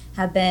they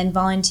have been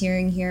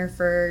volunteering here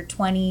for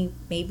 20,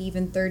 maybe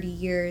even 30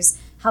 years,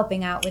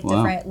 helping out with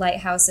different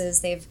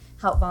lighthouses. They've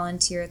helped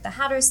volunteer at the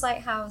Hatteras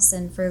Lighthouse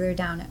and further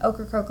down at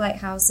Ocracoke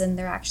Lighthouse, and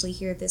they're actually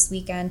here this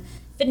weekend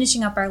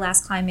finishing up our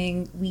last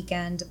climbing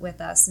weekend with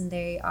us, and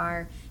they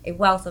are a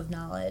wealth of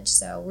knowledge.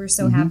 So we're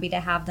so happy to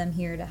have them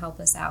here to help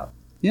us out.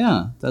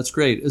 Yeah, that's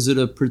great. Is it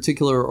a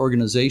particular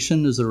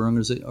organization? Is there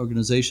an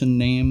organization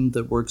name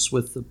that works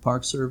with the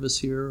Park Service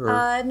here?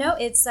 Or? No,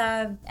 it's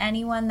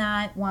anyone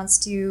that wants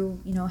to,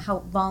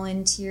 help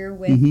volunteer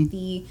with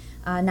the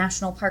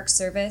National Park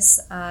Service.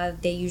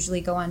 They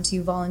usually go on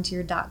to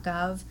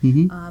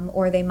volunteer.gov,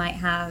 or they might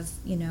have,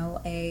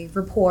 a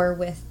rapport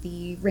with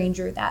the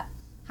ranger that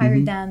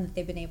hired them that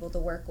they've been able to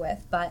work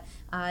with, but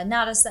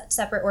not a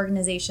separate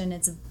organization.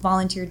 It's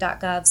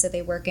volunteer.gov, so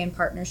they work in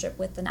partnership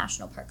with the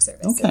National Park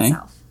Service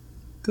itself.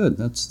 Good.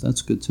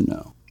 That's good to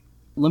know.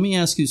 Let me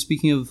ask you,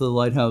 speaking of the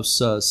lighthouse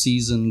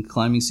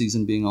climbing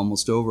season being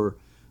almost over,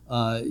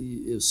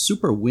 it was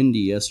super windy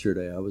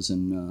yesterday. I was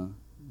in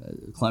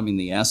climbing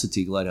the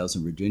Assateague Lighthouse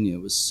in Virginia.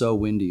 It was so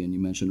windy, and you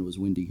mentioned it was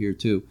windy here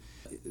too.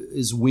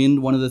 Is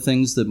wind one of the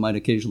things that might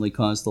occasionally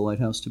cause the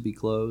lighthouse to be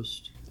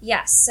closed?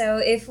 Yes, so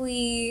if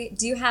we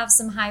do have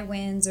some high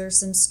winds or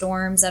some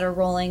storms that are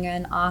rolling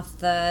in off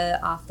the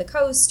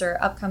coast or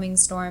upcoming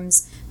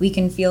storms, we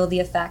can feel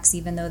the effects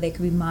even though they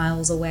could be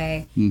miles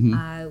away.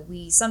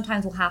 We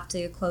sometimes will have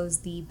to close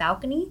the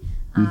balcony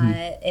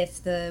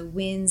if the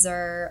winds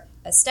are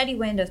a steady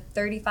wind of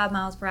 35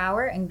 miles per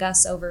hour and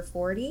gusts over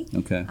 40.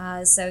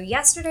 Okay. So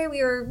yesterday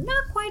we were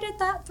not quite at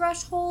that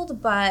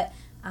threshold, but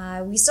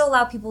we still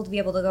allow people to be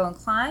able to go and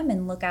climb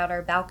and look out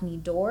our balcony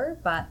door,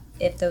 but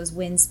if those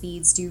wind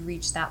speeds do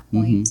reach that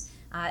point,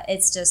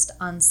 it's just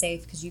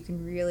unsafe because you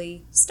can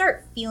really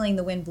start feeling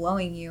the wind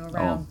blowing you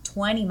around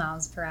 20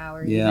 miles per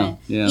hour,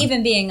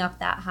 even being up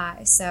that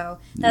high. So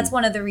that's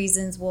one of the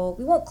reasons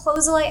we won't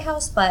close the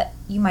lighthouse, but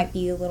you might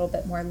be a little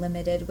bit more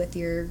limited with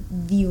your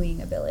viewing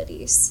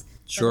abilities.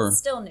 Sure. But it's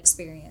still an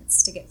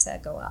experience to get to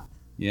go up.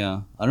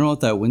 Yeah, I don't know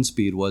what that wind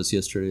speed was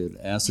yesterday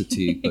at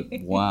Assateague,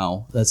 but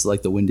wow, that's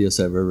like the windiest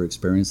I've ever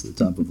experienced at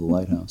the top of the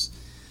lighthouse.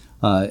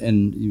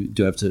 And you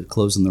do have to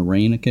close in the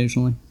rain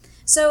occasionally?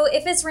 So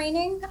if it's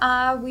raining,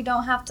 we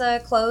don't have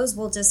to close.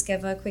 We'll just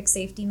give a quick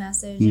safety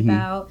message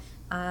about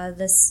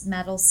this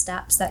metal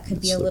steps that could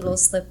be a little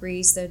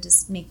slippery. So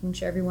just making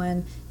sure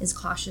everyone is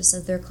cautious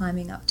as they're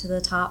climbing up to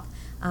the top.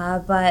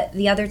 But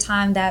the other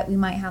time that we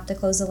might have to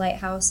close the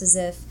lighthouse is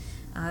if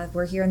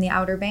we're here in the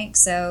Outer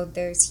Banks, so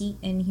there's heat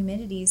and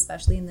humidity,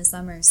 especially in the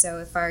summer. So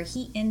if our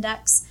heat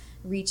index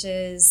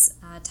reaches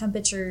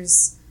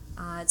temperatures,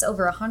 it's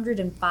over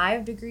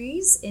 105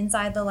 degrees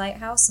inside the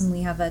lighthouse, and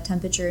we have a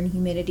temperature and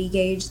humidity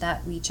gauge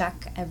that we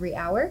check every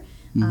hour.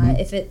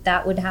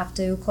 That would have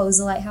to close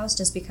the lighthouse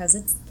just because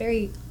it's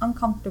very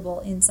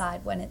uncomfortable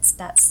inside when it's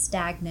that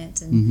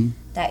stagnant and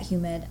that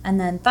humid. And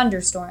then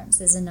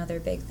thunderstorms is another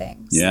big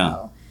thing. Yeah.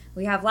 So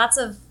we have lots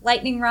of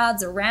lightning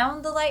rods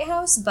around the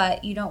lighthouse,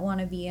 but you don't want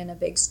to be in a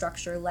big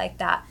structure like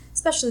that,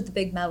 especially the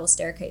big metal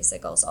staircase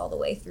that goes all the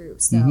way through.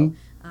 So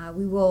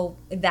we will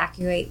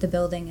evacuate the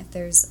building if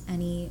there's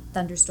any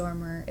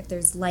thunderstorm or if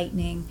there's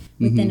lightning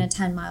within a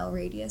 10-mile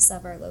radius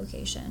of our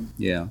location.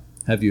 Yeah.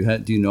 Do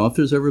you know if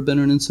there's ever been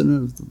an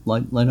incident of the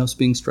lighthouse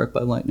being struck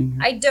by lightning?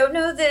 I don't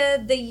know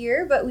the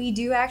year, but we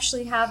do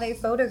actually have a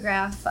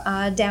photograph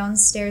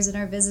downstairs in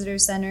our visitor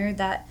center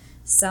that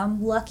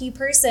some lucky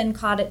person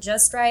caught it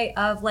just right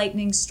of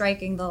lightning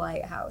striking the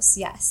lighthouse.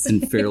 Yes. In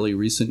fairly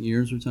recent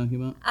years we're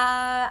talking about?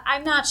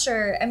 I'm not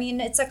sure. I mean,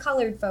 it's a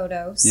colored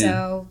photo,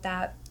 so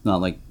that... Not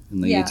like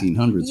in the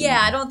 1800s. Yeah,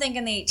 I don't think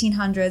in the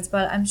 1800s,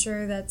 but I'm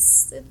sure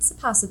it's a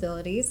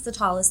possibility. It's the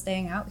tallest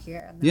thing out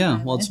here. On the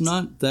island. Well, it's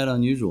not that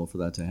unusual for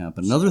that to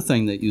happen. Another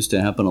thing that used to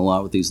happen a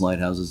lot with these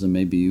lighthouses, and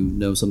maybe you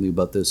know something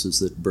about this, is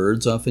that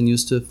birds often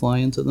used to fly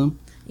into them.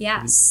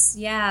 Yes,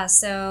 yeah.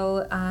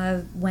 So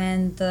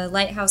when the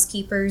lighthouse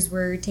keepers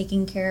were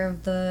taking care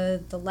of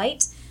the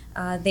light,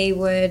 they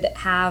would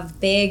have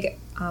big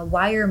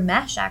wire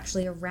mesh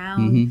actually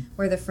around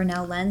where the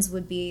Fresnel lens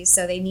would be.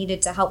 So they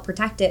needed to help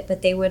protect it,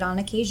 but they would on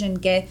occasion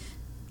get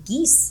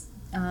geese,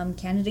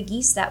 Canada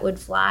geese that would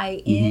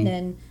fly in.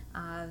 And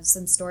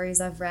some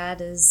stories I've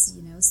read is,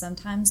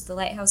 sometimes the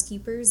lighthouse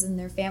keepers and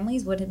their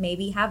families would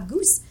maybe have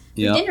goose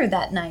for dinner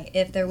that night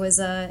if there was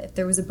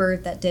a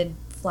bird that did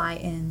fly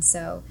in.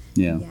 So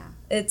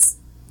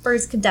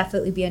birds could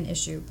definitely be an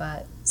issue,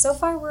 but so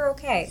far we're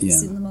okay.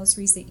 It's in the most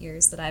recent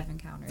years that I've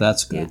encountered.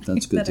 That's good.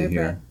 That's good to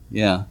hear.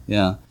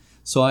 Yeah.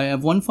 So I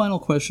have one final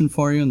question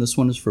for you, and this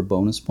one is for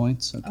bonus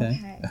points.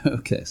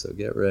 Okay, so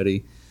get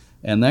ready.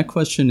 And that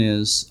question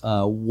is,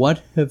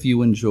 what have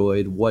you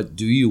enjoyed? What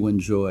do you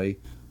enjoy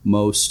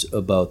most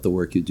about the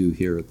work you do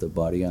here at the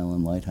Bodie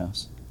Island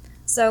Lighthouse?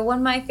 So one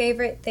of my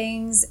favorite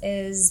things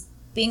is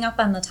being up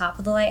on the top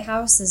of the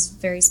lighthouse is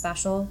very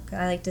special.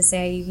 I like to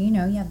say, you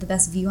have the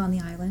best view on the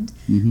island.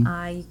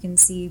 You can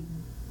see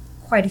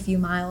quite a few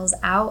miles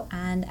out,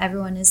 and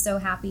everyone is so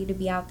happy to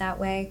be out that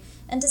way.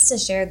 And just to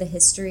share the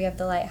history of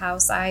the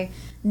lighthouse, I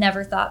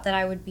never thought that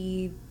I would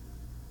be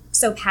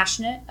so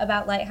passionate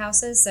about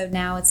lighthouses. So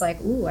now it's like,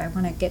 I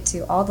want to get to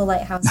all the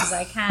lighthouses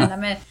I can.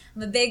 I'm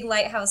a big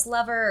lighthouse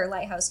lover or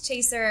lighthouse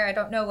chaser. I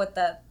don't know what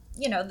the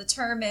the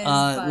term is.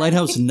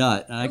 Lighthouse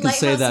nut. I can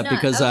say that nut.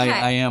 Because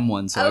I am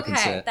one, so I can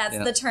say it. That's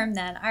the term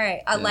then. All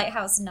right,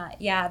 lighthouse nut.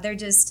 Yeah, they're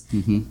just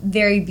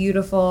very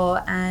beautiful.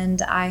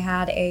 And I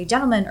had a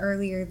gentleman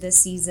earlier this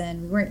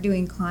season. We weren't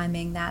doing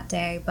climbing that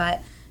day,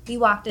 but he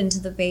walked into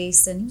the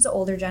base, and he was an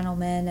older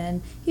gentleman,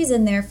 and he was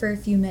in there for a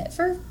few minutes,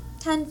 for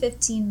 10,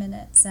 15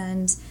 minutes,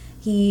 and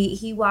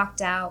he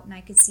walked out, and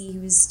I could see he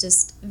was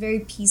just a very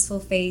peaceful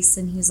face,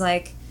 and he's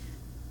like,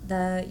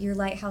 your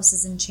lighthouse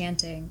is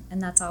enchanting,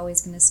 and that's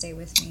always going to stay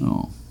with me.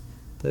 Oh,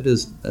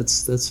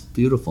 that's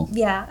beautiful.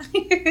 Yeah,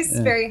 it's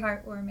very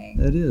heartwarming.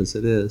 It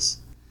is.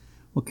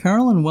 Well,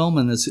 Carolyn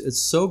Wellman, it's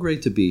so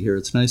great to be here.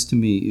 It's nice to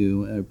meet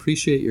you. I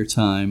appreciate your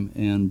time,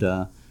 and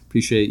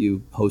appreciate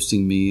you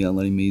hosting me,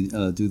 letting me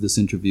do this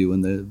interview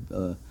in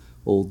the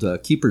old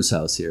keeper's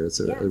house here. It's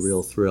a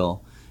real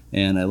thrill.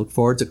 And I look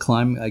forward to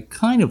climbing. I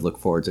kind of look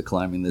forward to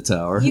climbing the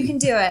tower. You can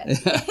do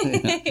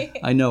it.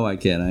 I know I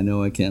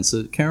can.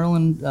 So,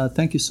 Carolyn,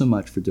 thank you so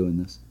much for doing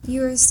this.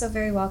 You are so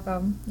very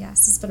welcome.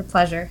 Yes, it's been a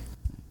pleasure.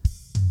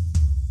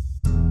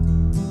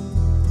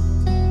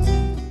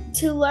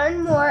 To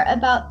learn more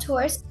about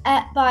tours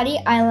at Bodie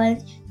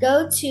Island,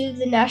 go to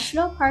the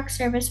National Park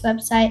Service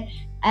website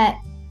at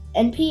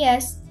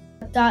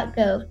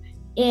nps.gov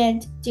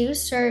and do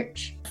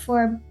search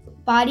for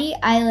Bodie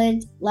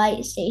Island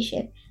Light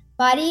Station.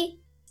 Bodie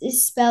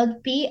is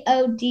spelled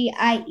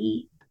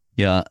Bodie.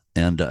 Yeah,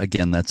 and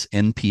again, that's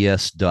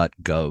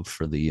nps.gov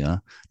for the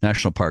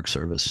National Park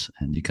Service,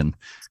 and you can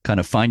kind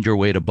of find your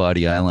way to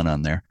Bodie Island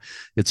on there.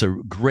 It's a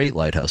great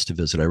lighthouse to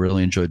visit. I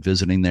really enjoyed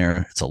visiting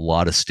there. It's a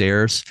lot of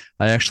stairs.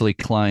 I actually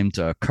climbed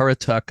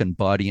Currituck and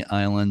Bodie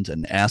Island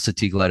and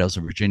Assateague Lighthouse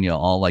in Virginia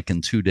all like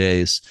in 2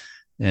 days,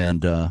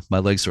 and my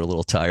legs are a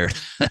little tired,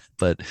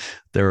 but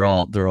they're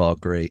all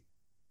great.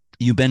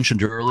 You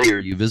mentioned earlier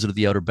you visited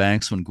the Outer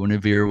Banks when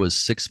Guinevere was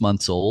 6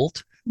 months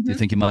old. Do you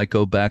think you might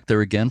go back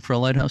there again for a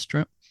lighthouse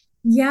trip?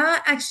 Yeah,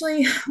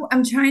 actually,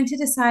 I'm trying to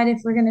decide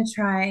if we're going to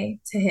try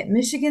to hit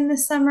Michigan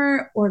this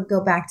summer or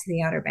go back to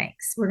the Outer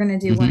Banks. We're going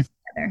to do one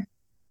together.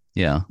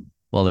 Yeah,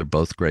 well, they're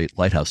both great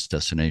lighthouse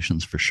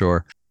destinations for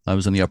sure. I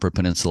was in the Upper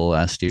Peninsula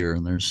last year,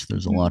 and there's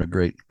a lot of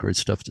great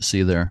stuff to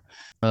see there.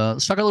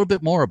 Let's talk a little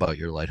bit more about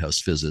your lighthouse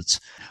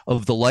visits.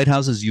 Of the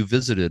lighthouses you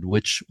visited,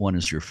 which one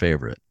is your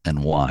favorite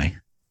and why?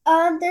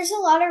 There's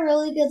a lot of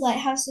really good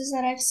lighthouses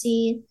that I've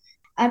seen.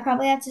 I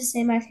probably have to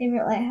say my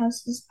favorite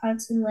lighthouse is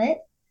Ponson Lit.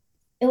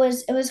 It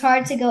was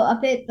hard to go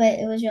up it, but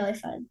it was really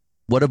fun.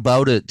 What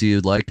about it do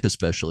you like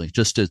especially?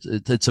 Just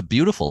it's a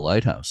beautiful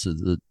lighthouse.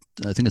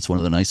 I think it's one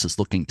of the nicest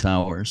looking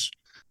towers.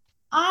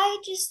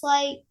 I just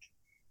like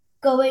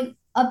going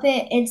up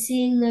it and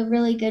seeing the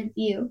really good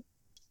view.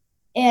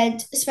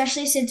 And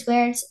especially since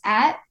where it's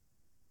at,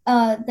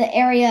 the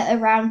area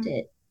around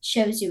it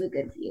shows you a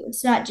good view.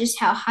 It's not just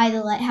how high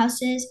the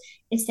lighthouse is,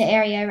 it's the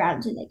area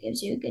around it that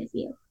gives you a good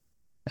view.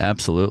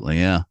 Absolutely,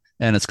 yeah.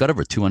 And it's got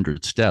over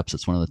 200 steps.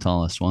 It's one of the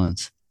tallest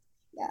ones.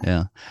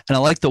 Yeah. And I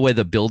like the way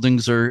the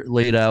buildings are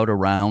laid out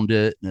around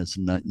it. And it's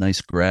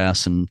nice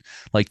grass and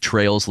like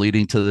trails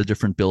leading to the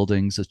different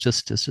buildings. It's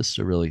just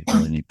a really,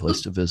 really neat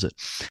place to visit.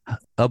 How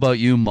about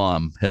you,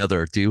 Mom,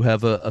 Heather? Do you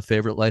have a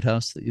favorite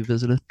lighthouse that you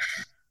visited?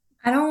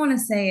 I don't want to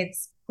say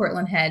it's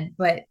Portland Head,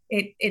 but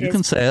it is. You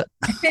can say it.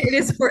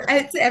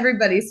 It's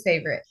everybody's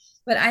favorite.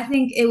 But I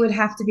think it would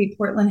have to be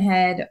Portland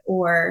Head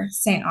or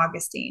St.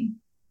 Augustine.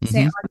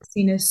 St.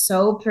 Augustine is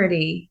so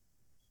pretty,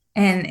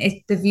 and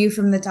the view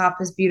from the top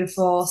is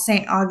beautiful.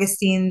 St.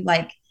 Augustine,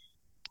 like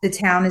the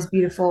town is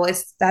beautiful.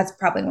 That's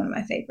probably one of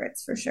my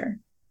favorites for sure.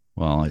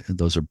 Well,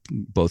 those are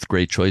both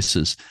great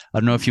choices. I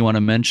don't know if you want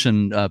to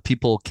mention,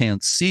 people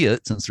can't see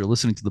it since they're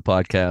listening to the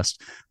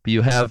podcast, but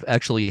you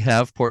actually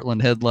have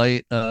Portland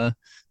Headlight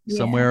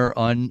somewhere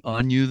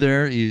on you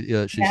there.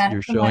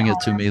 You're showing it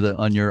to me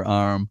on your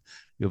arm.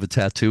 You have a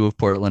tattoo of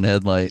Portland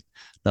Headlight.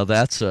 Now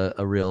that's a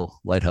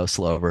real lighthouse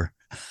lover.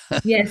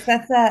 Yes,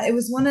 it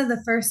was one of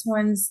the first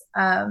ones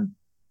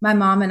my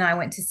mom and I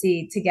went to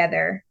see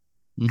together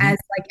as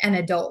like an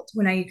adult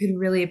when I could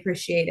really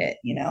appreciate it.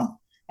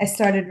 I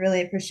started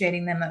really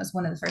appreciating them. It was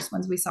one of the first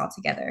ones we saw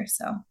together.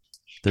 So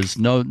there's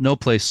no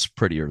place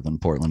prettier than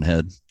Portland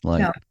Head.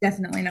 No,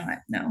 definitely not.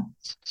 No.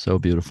 So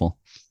beautiful.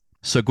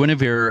 So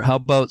Guinevere, how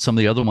about some of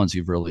the other ones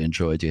you've really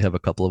enjoyed? Do you have a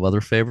couple of other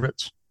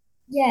favorites?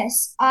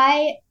 Yes,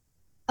 I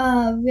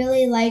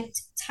really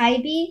liked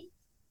Tybee,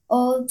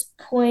 Old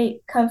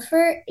Point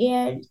Comfort,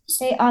 and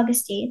St.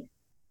 Augustine.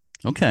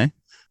 Okay.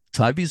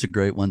 Tybee's a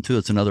great one too.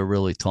 It's another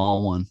really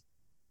tall one.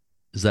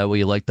 Is that what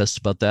you like best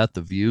about that?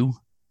 The view?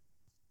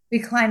 We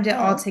climbed it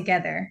all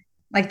together,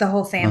 like the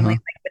whole family, like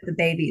with the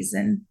babies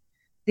and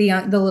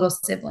the little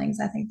siblings.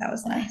 I think that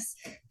was nice.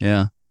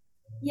 Yeah.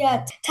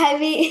 Yeah,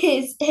 Tybee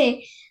is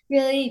a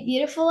really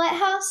beautiful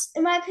lighthouse,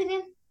 in my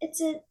opinion.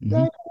 It's a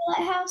really cool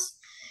lighthouse.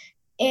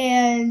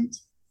 And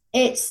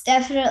it's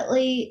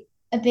definitely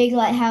a big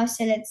lighthouse,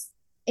 and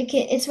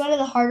it's one of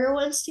the harder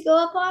ones to go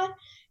up on,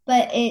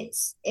 but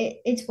it's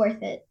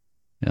worth it.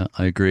 Yeah,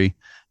 I agree.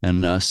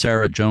 And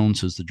Sarah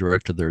Jones, who's the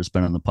director there, has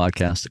been on the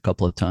podcast a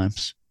couple of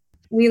times.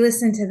 We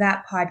listened to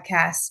that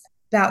podcast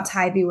about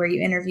Tybee where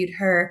you interviewed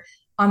her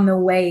on the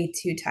way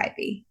to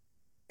Tybee.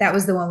 That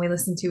was the one we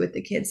listened to with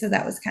the kids. So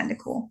that was kind of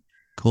cool.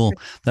 Cool.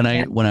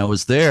 Then when I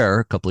was there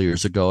a couple of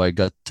years ago, I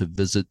got to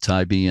visit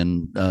Tybee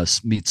and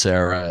meet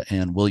Sarah,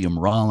 and William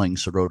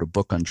Rawlings, who wrote a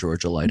book on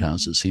Georgia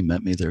lighthouses. He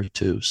met me there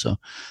too. So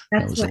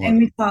and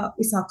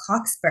we saw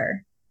Cockspur.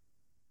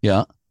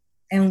 Yeah.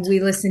 And we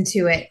listened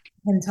to it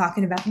and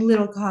talking about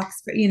little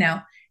Cockspur,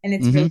 and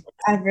it's really,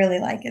 I really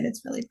like it.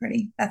 It's really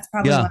pretty. That's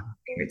probably one of my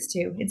favorites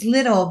too. It's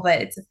little,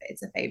 but it's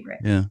a favorite.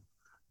 Yeah.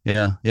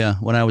 Yeah.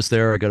 When I was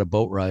there, I got a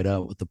boat ride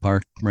out with the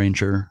park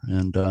ranger,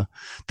 and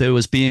there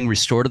was being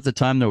restored at the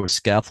time. There was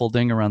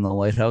scaffolding around the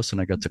lighthouse, and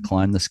I got to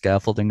climb the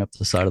scaffolding up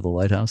the side of the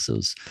lighthouse. It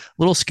was a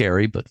little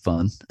scary, but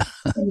fun.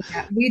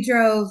 Yeah, we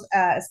drove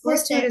as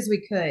close to it as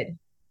we could,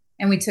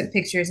 and we took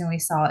pictures and we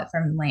saw it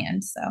from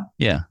land. So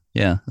yeah.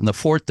 And the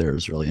fort there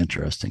is really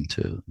interesting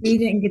too. We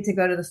didn't get to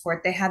go to the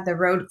fort. They had the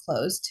road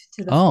closed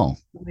to the fort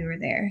when we were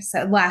there.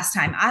 So last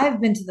time,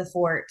 I've been to the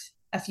fort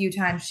a few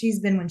times. She's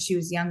been when she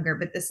was younger,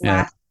 but this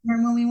last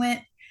time when we went,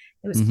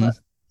 it was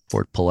close.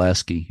 Fort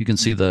Pulaski. You can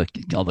see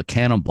all the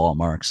cannonball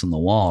marks on the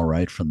wall,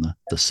 right, from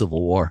the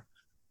Civil War.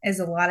 There's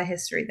a lot of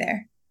history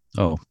there.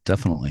 Oh,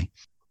 definitely.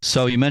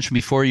 So you mentioned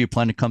before you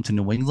plan to come to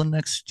New England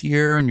next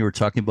year, and you were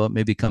talking about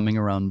maybe coming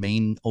around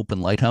Maine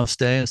Open Lighthouse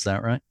Day. Is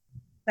that right?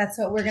 That's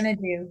what we're going to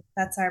do.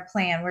 That's our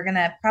plan. We're going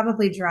to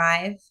probably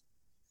drive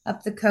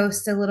up the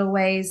coast a little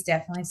ways,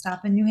 definitely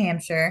stop in New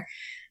Hampshire,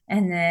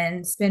 and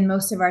then spend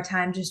most of our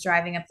time just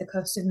driving up the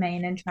coast of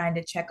Maine and trying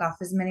to check off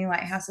as many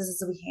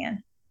lighthouses as we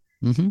can.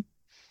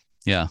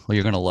 Yeah. Well,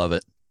 you're going to love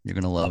it. You're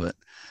going to love it.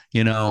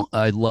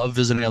 I love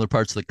visiting other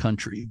parts of the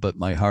country, but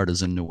my heart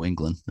is in New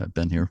England. I've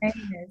been here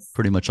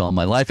pretty much all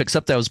my life,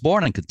 except I was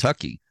born in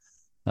Kentucky,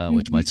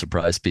 which might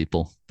surprise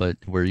people. But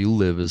where you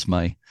live is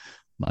my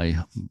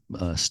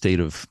state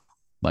of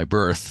my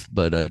birth.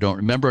 But I don't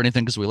remember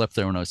anything because we left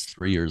there when I was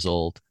 3 years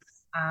old.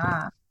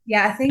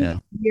 Yeah, I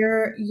think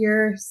your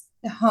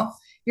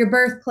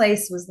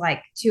birthplace was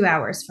like 2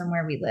 hours from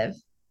where we live.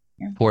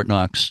 Fort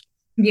Knox.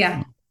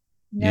 Yeah.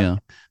 Yep.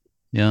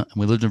 Yeah. And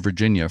we lived in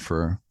Virginia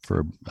for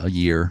a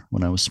year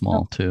when I was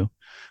small too.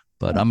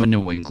 But I'm a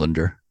New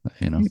Englander,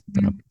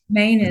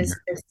 Maine is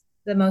just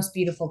the most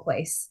beautiful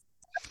place.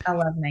 I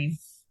love Maine.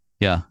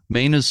 Yeah,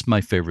 Maine is my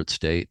favorite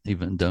state.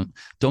 Even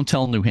don't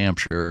tell New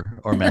Hampshire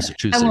or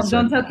Massachusetts. I won't.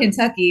 Don't tell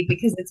Kentucky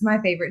because it's my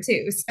favorite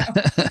too.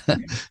 So.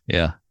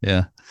 Yeah.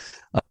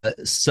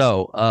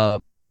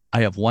 So I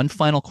have one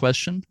final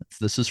question.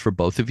 This is for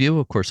both of you.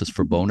 Of course, it's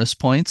for bonus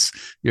points.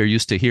 You're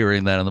used to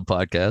hearing that on the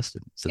podcast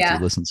since you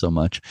listen so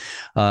much.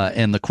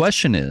 And the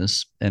question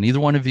is, and either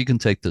one of you can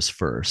take this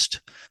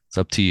first. It's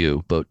up to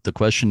you. But the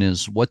question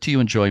is, what do you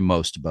enjoy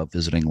most about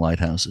visiting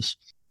lighthouses?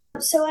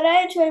 So what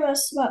I enjoy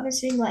most about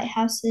visiting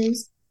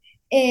lighthouses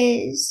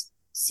is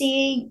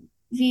seeing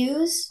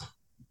views.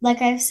 Like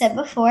I've said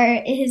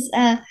before, is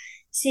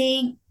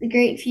seeing the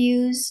great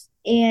views,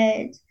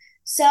 and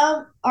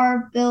some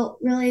are built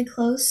really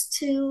close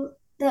to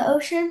the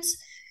oceans.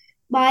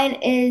 Mine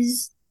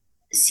is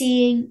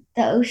seeing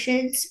the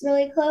oceans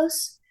really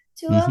close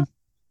to them.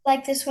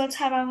 Like this one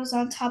time I was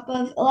on top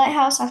of a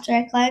lighthouse after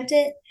I climbed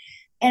it,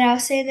 and I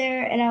was sitting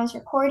there and I was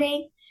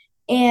recording,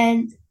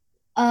 and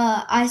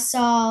I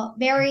saw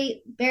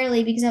very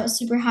barely, because I was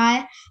super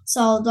high,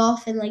 saw a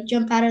dolphin like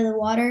jump out of the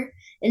water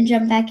and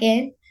jump back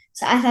in.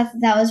 So I thought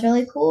that was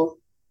really cool.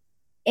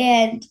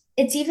 And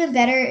it's even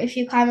better if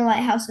you climb a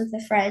lighthouse with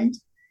a friend.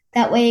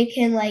 That way you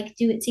can like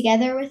do it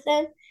together with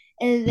them,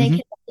 and they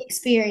can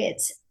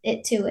experience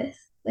it too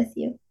with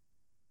you.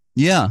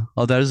 Yeah.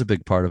 Oh, that is a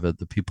big part of it.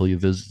 The people you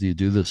visit, you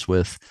do this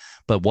with,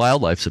 but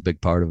wildlife's a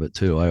big part of it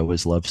too. I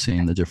always love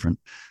seeing the different,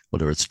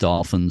 whether it's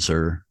dolphins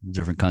or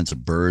different kinds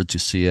of birds you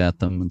see at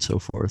them and so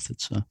forth.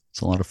 It's a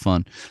lot of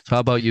fun. So how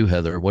about you,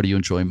 Heather? What do you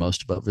enjoy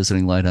most about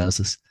visiting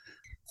lighthouses?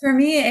 For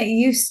me, it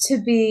used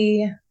to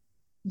be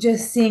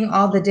just seeing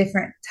all the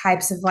different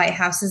types of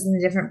lighthouses in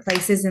the different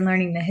places and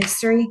learning the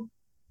history.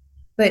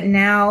 But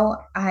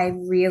now I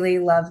really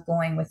love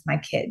going with my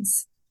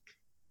kids.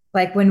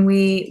 Like when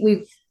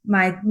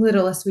my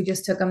littlest, we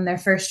just took them, their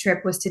first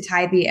trip was to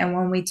Tybee. And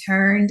when we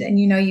turned and,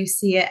 you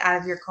see it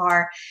out of your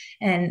car,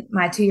 and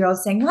my 2-year-old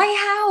saying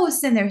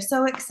lighthouse, and they're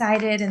so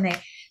excited. And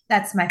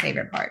that's my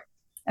favorite part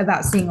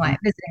about visiting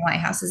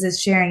lighthouses,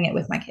 is sharing it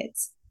with my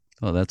kids.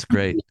 Oh, that's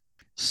great.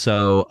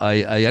 So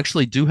I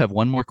actually do have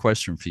one more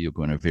question for you,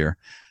 Guinevere.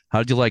 How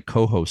did you like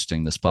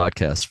co-hosting this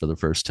podcast for the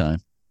first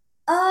time?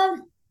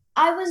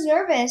 I was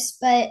nervous,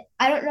 but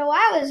I don't know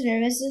why I was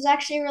nervous. It was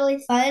actually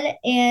really fun,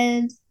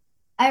 and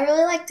I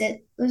really liked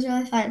it. It was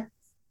really fun.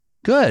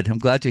 Good. I'm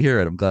glad to hear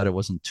it. I'm glad it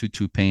wasn't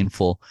too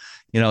painful.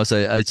 As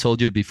I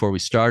told you before we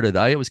started,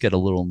 I always get a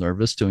little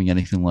nervous doing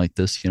anything like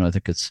this. I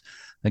think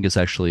it's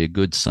actually a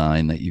good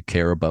sign that you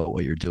care about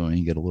what you're doing.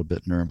 You get a little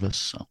bit nervous.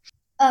 So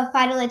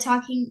finally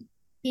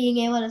being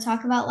able to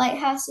talk about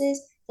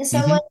lighthouses to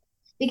someone,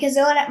 because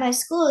no one at my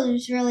school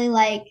is really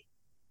like,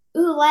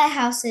 ooh,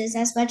 lighthouses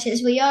as much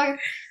as we are.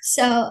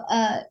 So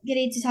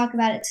getting to talk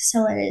about it to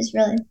someone is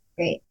really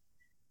great.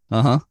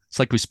 It's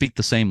like we speak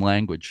the same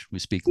language. We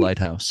speak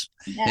lighthouse.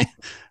 Yeah.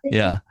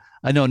 Yeah.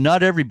 I know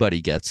not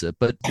everybody gets it,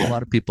 but a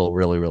lot of people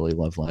really, really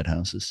love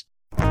lighthouses.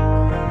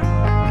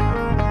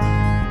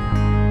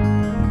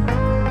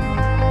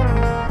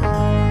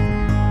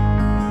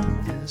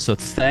 So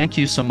thank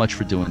you so much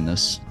for doing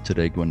this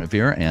today,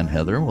 Guinevere and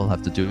Heather. We'll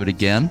have to do it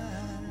again.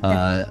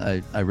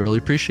 I really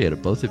appreciate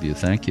it, both of you.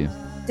 Thank you.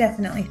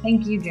 Definitely.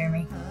 Thank you,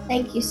 Jeremy.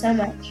 Thank you so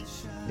much.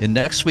 In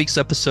next week's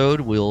episode,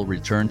 we'll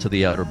return to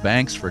the Outer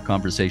Banks for a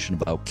conversation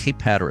about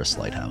Cape Hatteras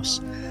Lighthouse.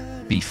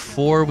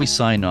 Before we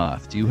sign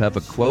off, do you have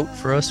a quote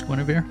for us,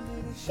 Guinevere?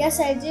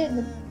 Yes, I do.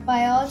 The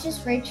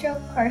biologist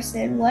Rachel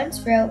Carson once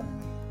wrote,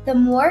 "The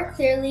more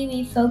clearly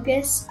we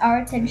focus our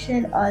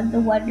attention on the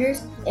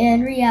wonders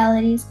and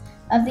realities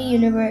of the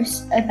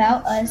universe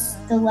about us,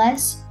 the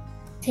less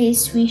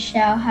taste we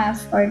shall have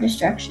for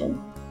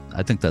destruction."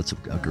 I think that's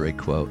a great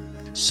quote.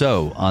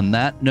 So on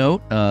that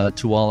note,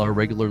 to all our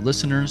regular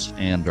listeners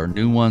and our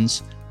new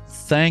ones,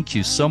 thank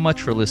you so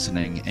much for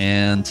listening,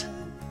 and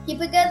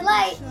keep a good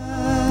light.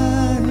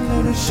 Shine,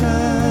 let it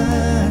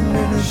shine.